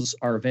tools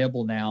are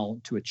available now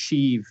to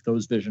achieve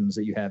those visions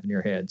that you have in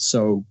your head.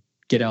 So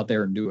get out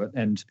there and do it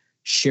and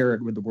share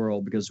it with the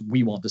world, because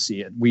we want to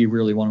see it. We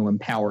really want to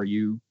empower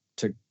you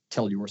to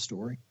tell your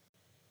story.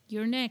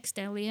 You're next,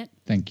 Elliot.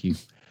 Thank you.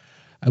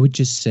 I would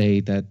just say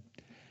that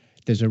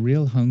there's a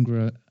real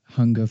hunger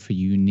for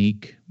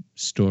unique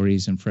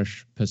stories and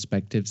fresh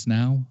perspectives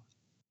now.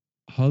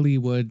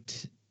 Hollywood,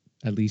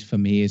 at least for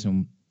me,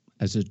 isn't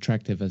as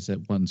attractive as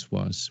it once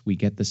was. We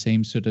get the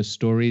same sort of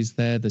stories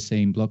there, the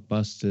same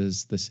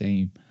blockbusters, the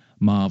same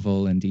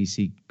Marvel and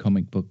DC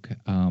comic book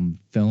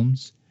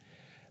films.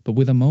 But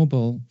with a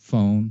mobile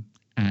phone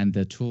and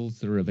the tools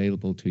that are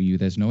available to you,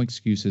 there's no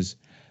excuses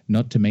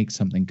not to make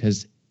something,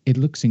 because it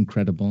looks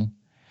incredible.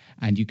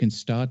 And you can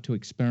start to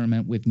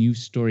experiment with new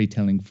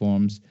storytelling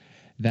forms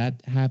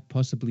that have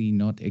possibly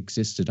not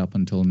existed up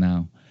until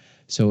now.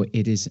 So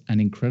it is an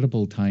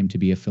incredible time to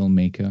be a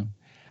filmmaker.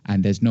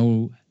 And there's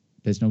no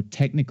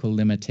technical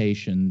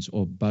limitations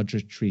or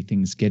budgetary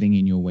things getting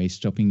in your way,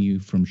 stopping you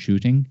from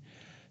shooting.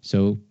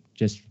 So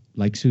just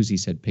like Susie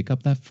said, pick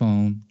up that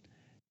phone,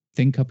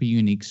 think up a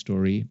unique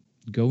story,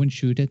 go and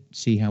shoot it,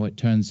 see how it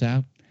turns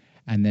out,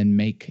 and then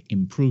make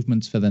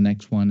improvements for the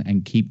next one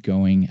and keep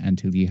going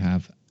until you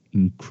have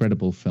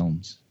incredible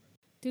films.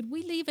 Did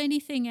we leave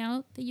anything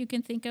out that you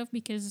can think of?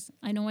 Because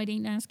I know I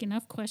didn't ask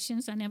enough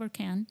questions. I never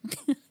can.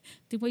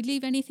 Did we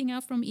leave anything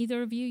out from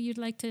either of you you'd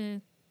like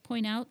to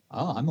point out?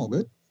 I'm all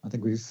good. I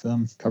think we've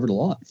covered a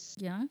lot.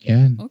 Yeah?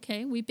 Yeah.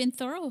 Okay, we've been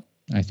thorough.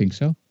 I think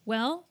so.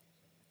 Well,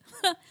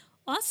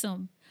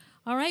 awesome.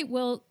 All right,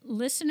 well,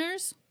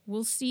 listeners,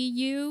 we'll see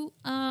you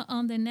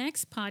on the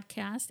next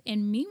podcast.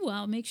 And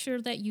meanwhile, make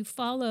sure that you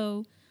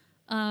follow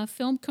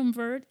Film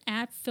Convert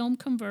at Film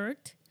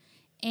Convert,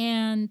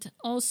 and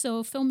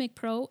also Filmic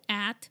Pro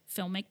at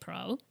Filmic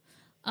Pro.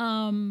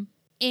 And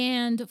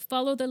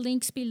follow the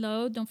links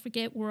below. Don't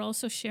forget, we're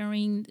also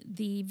sharing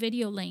the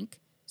video link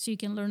so you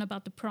can learn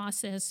about the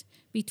process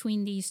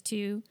between these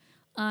two.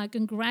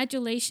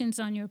 Congratulations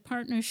on your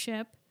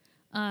partnership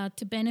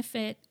to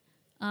benefit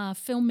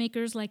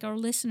filmmakers like our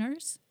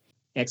listeners.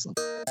 Excellent.